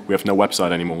 years we have no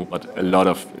website anymore, but a lot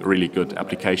of really good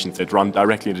applications that run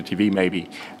directly into TV maybe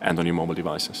and on your mobile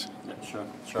devices. Yeah,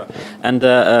 sure. And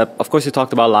of course you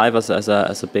talked about live as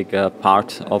a big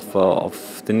part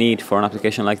of the need for an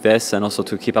application like this, and also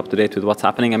to keep up to date with what's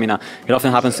happening. I mean, it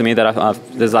often happens to me that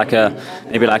there's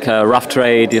maybe like a rough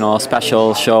trade,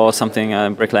 special show or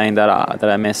something, Brick Lane that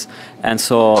I miss, and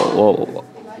so.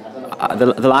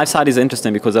 The live side is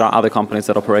interesting because there are other companies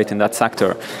that operate in that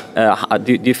sector.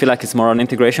 Do you feel like it's more an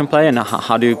integration play, and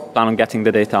how do you plan on getting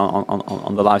the data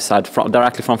on the live side?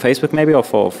 Directly from Facebook maybe, or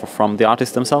from the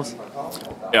artists themselves?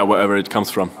 Yeah, wherever it comes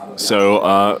from.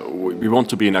 So we want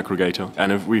to be an aggregator,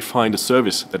 and if we find a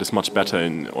service that is much better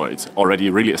or it's already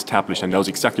really established and knows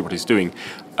exactly what it's doing,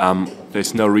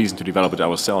 there's no reason to develop it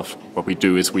ourselves. What we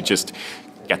do is we just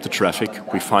get the traffic,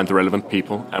 we find the relevant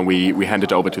people, and we hand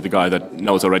it over to the guy that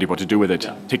knows already what to do with it.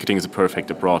 Ticketing is a perfect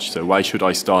approach, so why should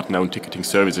I start an own ticketing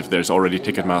service if there's already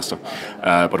Ticketmaster?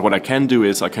 But what I can do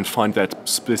is I can find that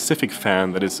specific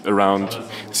fan that is around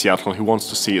Seattle who wants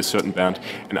to see a certain band,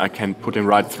 and I can put him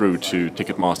right through to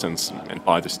Ticketmaster and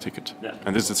buy this ticket. Yeah.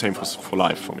 And this is the same for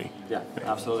live for me. Yeah,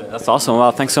 absolutely. That's awesome.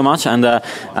 Well, thanks so much, and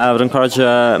I would encourage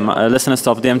listeners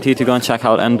of DMT to go and check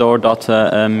out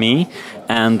endor.me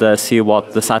and see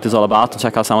what the site is all about, and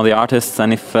check out some of the artists.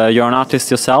 And if you're an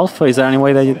artist yourself, is there any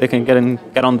way that they can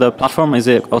get on the platform? Is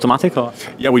it automatic? Or?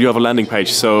 Yeah, we do have a landing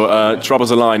page, so drop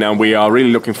us a line, and we are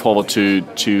really looking forward to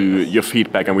your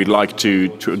feedback, and we'd like to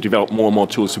develop more and more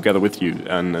tools together with you,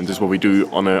 and this is what we do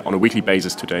on a weekly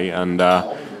basis today, and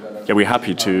yeah, we're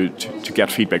happy to get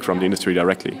feedback from the industry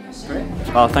directly. Great.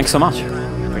 Well, thanks so much.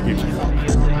 Thank you.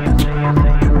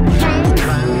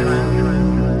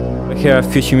 here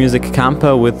Future Music Camp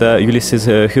with Ulysses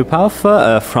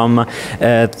Hupauf from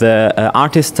the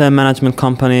artist management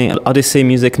company Odyssey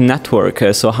Music Network.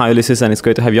 So hi Ulysses, and it's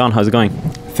great to have you on. How's it going?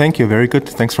 Thank you, very good.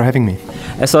 Thanks for having me.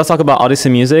 So let's talk about Odyssey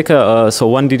Music. So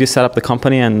when did you set up the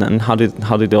company, and how did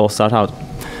it all start out?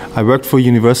 I worked for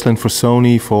Universal and for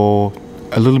Sony for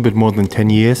a little bit more than 10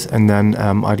 years, and then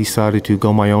I decided to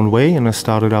go my own way, and I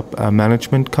started up a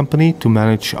management company to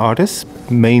manage artists,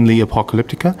 mainly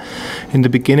Apocalyptica in the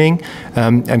beginning,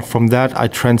 and from that I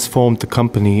transformed the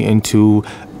company into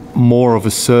more of a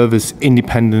service,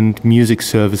 independent music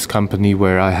service company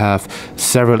where I have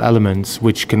several elements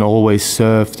which can always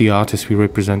serve the artists we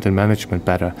represent in management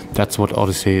better. That's what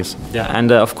Odyssey is. Yeah, and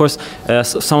of course,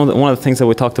 one of the things that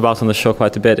we talked about on the show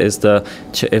quite a bit is the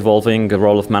evolving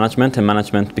role of management, and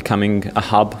management becoming a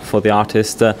hub for the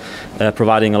artist,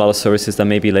 providing a lot of services that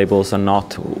maybe labels are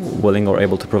not willing or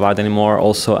able to provide anymore.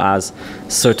 Also, as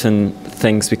certain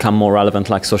things become more relevant,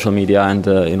 like social media and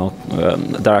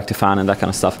direct to fan and that kind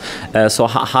of stuff. So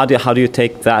how do you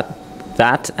take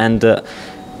that and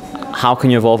how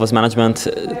can you evolve as management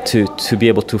to be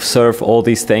able to serve all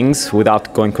these things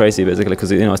without going crazy, basically,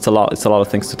 because it's a lot of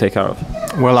things to take care of.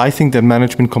 Well, I think that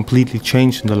management completely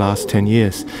changed in the last 10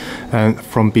 years,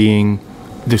 from being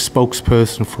the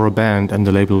spokesperson for a band and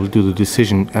the label will do the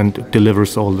decision and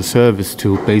delivers all the service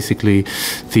to basically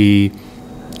the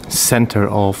center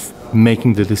of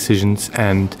making the decisions,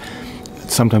 and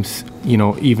sometimes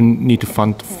even need to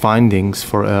fund fundings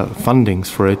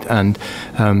for it, and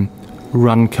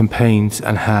run campaigns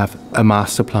and have a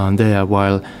master plan there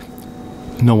while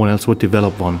no one else would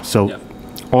develop one. So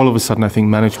all of a sudden I think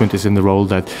management is in the role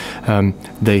that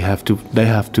they have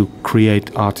to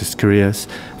create artist careers,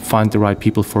 find the right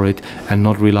people for it, and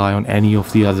not rely on any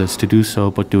of the others to do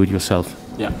so, but do it yourself.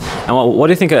 Yeah, and what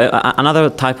do you think? Another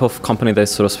type of company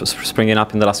that's sort of springing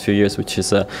up in the last few years, which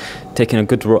is taking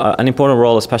an important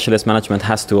role, especially as management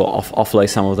has to offlay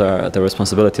some of their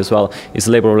responsibility as well, is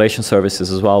labor relations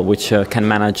services as well, which can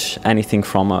manage anything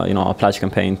from a pledge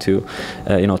campaign to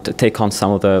to take on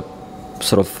some of the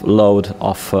sort of load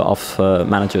of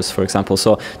managers, for example.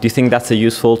 So, do you think that's a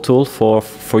useful tool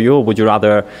for you, or would you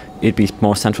rather it be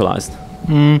more centralized?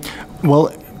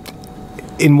 Well,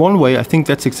 in one way, I think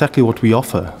that's exactly what we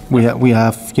offer. We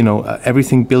have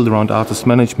everything built around artist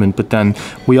management, but then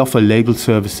we offer label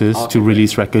services to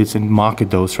release records and market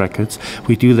those records.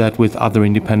 We do that with other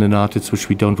independent artists which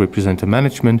we don't represent in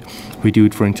management. We do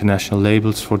it for international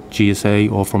labels, for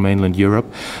GSA or for mainland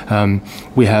Europe.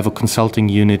 We have a consulting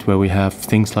unit where we have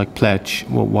things like Pledge.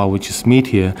 While we just meet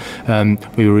here,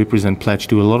 we represent Pledge,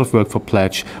 do a lot of work for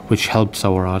Pledge, which helps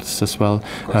our artists as well.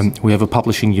 We have a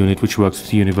publishing unit which works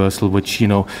with Universal, which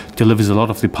delivers a lot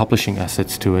of the publishing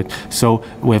assets to it. So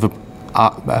we have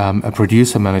a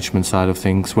producer management side of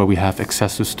things where we have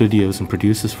access to studios and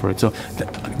producers for it. So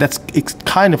that's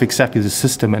kind of exactly the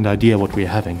system and idea what we're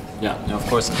having. Yeah, of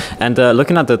course. And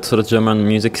looking at the sort of German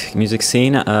music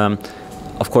scene,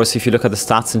 of course, if you look at the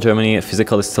stats in Germany,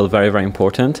 physical is still very, very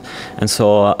important. And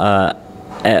so,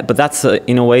 but that's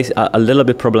in a way a little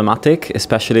bit problematic,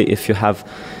 especially if you have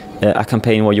a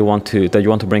campaign where you want to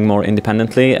bring more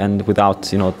independently and without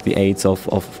the aids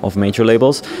of major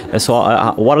labels. So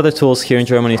what are the tools here in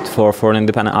Germany for an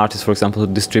independent artist, for example,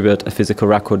 to distribute a physical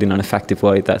record in an effective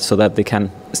way so that they can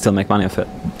still make money off it?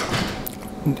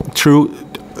 True.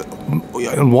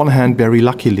 On one hand, very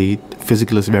luckily,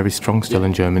 physical is very strong still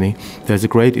in Germany. There's a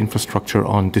great infrastructure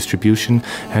on distribution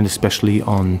and especially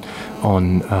on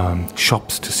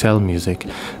shops to sell music.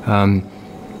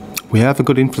 We have a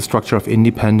good infrastructure of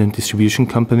independent distribution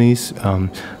companies.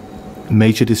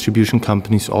 Major distribution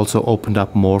companies also opened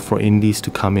up more for indies to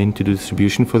come in to do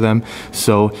distribution for them.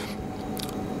 So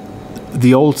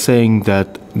the old saying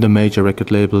that the major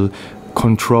record label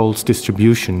controls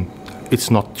distribution,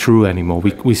 it's not true anymore.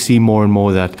 We see more and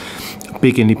more that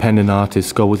big independent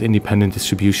artists go with independent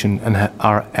distribution and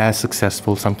are as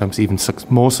successful, sometimes even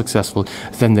more successful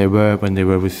than they were when they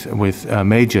were with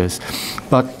majors.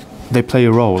 But they play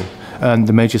a role. And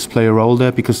the majors play a role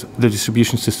there because the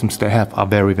distribution systems they have are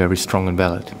very, very strong and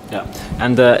valid. Yeah,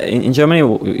 and in Germany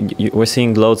we're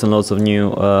seeing loads and loads of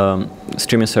new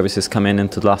streaming services come in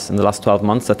the last 12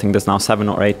 months. I think there's now 7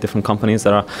 or 8 different companies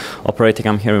that are operating.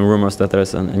 I'm hearing rumors that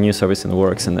there's a new service in the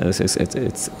works, and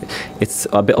it's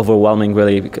a bit overwhelming,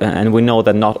 really. And we know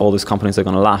that not all these companies are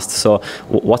going to last. So,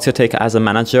 what's your take as a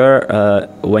manager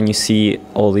when you see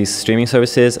all these streaming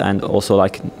services and also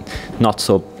like not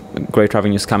so great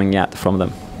revenues coming yet from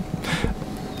them?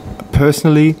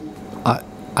 Personally,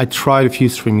 I tried a few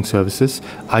streaming services.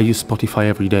 I use Spotify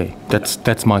every day.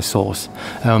 That's my source.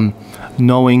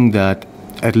 Knowing that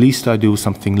at least I do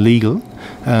something legal.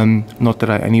 Not that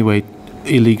I anyway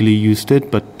illegally used it,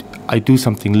 but I do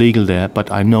something legal there,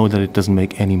 but I know that it doesn't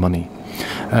make any money.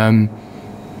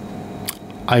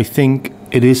 I think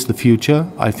it is the future.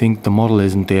 I think the model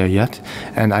isn't there yet,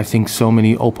 and I think so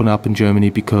many open up in Germany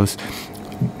because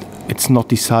it's not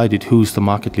decided who's the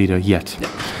market leader yet.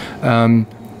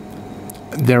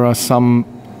 There are some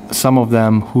of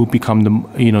them who become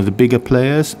the bigger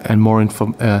players and more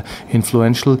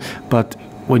influential. But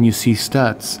when you see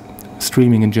stats,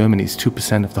 streaming in Germany is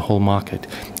 2% of the whole market.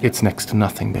 It's next to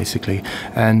nothing basically,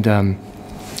 and.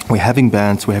 We're having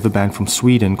bands. We have a band from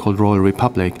Sweden called Royal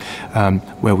Republic,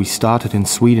 where we started in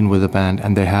Sweden with a band,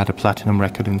 and they had a platinum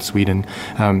record in Sweden,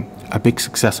 a big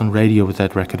success on radio with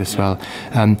that record as well.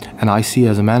 And I see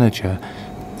as a manager,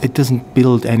 it doesn't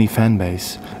build any fan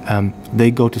base.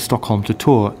 They go to Stockholm to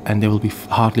tour, and there will be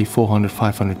hardly 400,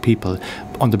 500 people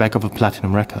on the back of a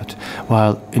platinum record.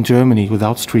 While in Germany,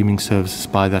 without streaming services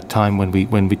by that time when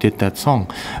we did that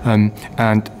song,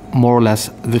 and more or less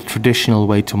the traditional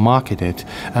way to market it,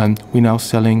 we're now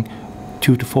selling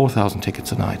 2,000 to 4,000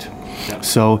 tickets a night.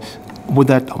 So with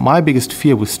that, my biggest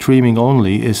fear with streaming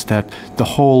only is that the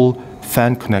whole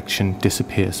fan connection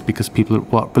disappears because people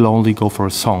will only go for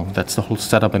a song. That's the whole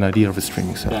setup and idea of a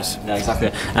streaming service. Yeah,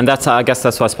 exactly. And that's, I guess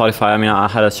that's why Spotify, I mean, I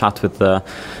had a chat with the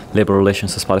labor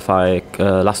relations of Spotify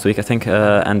last week, I think,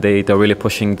 and they're really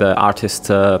pushing the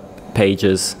artist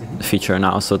pages feature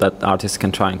now, so that artists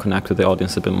can try and connect with the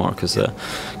audience a bit more,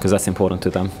 because that's important to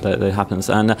them that it happens.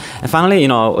 And finally,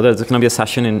 there's going to be a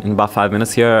session in about 5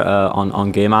 minutes here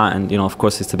on GEMA, and of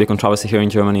course it's a big controversy here in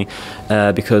Germany,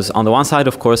 because on the one side,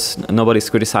 of course, nobody's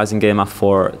criticizing GEMA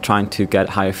for trying to get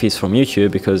higher fees from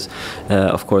YouTube, because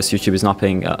of course YouTube is not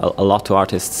paying a lot to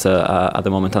artists at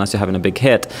the moment unless you're having a big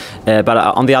hit. But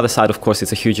on the other side, of course,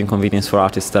 it's a huge inconvenience for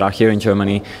artists that are here in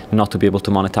Germany not to be able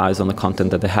to monetize on the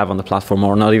content that they have on the platform,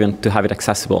 or not even to have it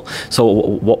accessible. So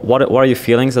what are your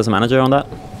feelings as a manager on that?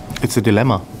 It's a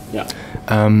dilemma. Yeah.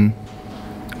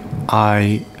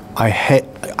 I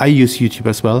use YouTube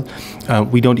as well.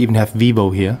 We don't even have Vivo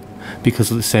here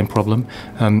because of the same problem.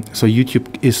 So YouTube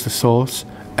is the source,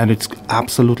 and it's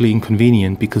absolutely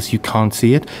inconvenient because you can't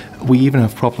see it. We even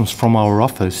have problems from our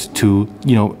office to,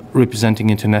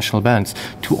 representing international bands,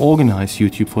 to organize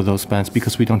YouTube for those bands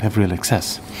because we don't have real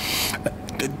access.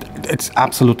 It's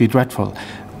absolutely dreadful.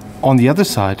 On the other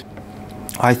side,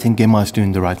 I think GEMA is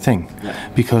doing the right thing,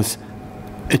 because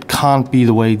it can't be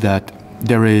the way that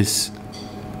there is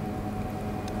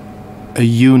a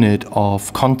unit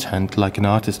of content like an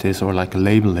artist is or like a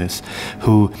label is,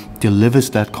 who delivers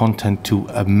that content to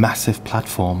a massive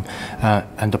platform,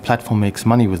 and the platform makes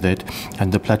money with it,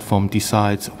 and the platform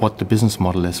decides what the business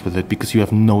model is with it, because you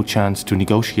have no chance to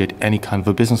negotiate any kind of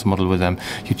a business model with them.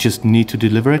 You just need to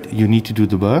deliver it, you need to do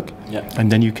the work,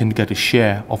 and then you can get a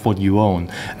share of what you own.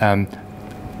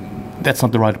 That's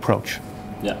not the right approach.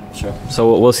 Yeah, sure.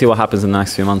 So we'll see what happens in the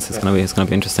next few months. It's gonna be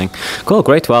interesting. Cool,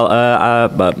 great. Well,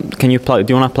 can you do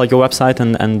you want to plug your website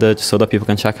and so that people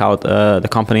can check out the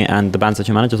company and the bands that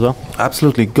you manage as well?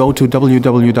 Absolutely. Go to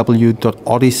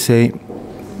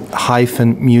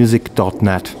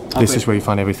www.odyssey-music.net. This is where you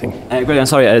find everything. Great. I'm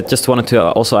sorry. I just wanted to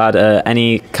also add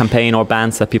any campaign or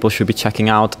bands that people should be checking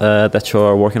out that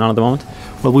you're working on at the moment.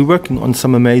 Well, we're working on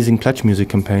some amazing pledge music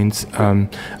campaigns.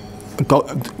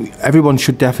 Everyone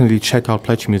should definitely check out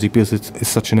Pledge Music because it's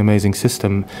such an amazing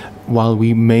system. While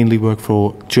we mainly work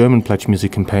for German Pledge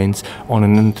Music campaigns, on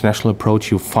an international approach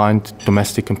you find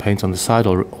domestic campaigns on the side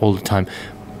all the time.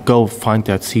 Go find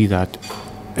that, see that.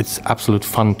 It's absolute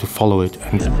fun to follow it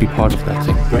and be part of that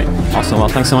thing. Great. Awesome. Well,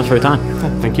 thanks so much for your time.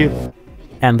 Thank you.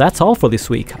 And that's all for this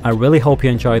week. I really hope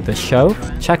you enjoyed the show.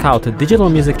 Check out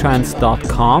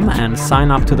digitalmusictrends.com and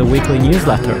sign up to the weekly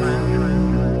newsletter.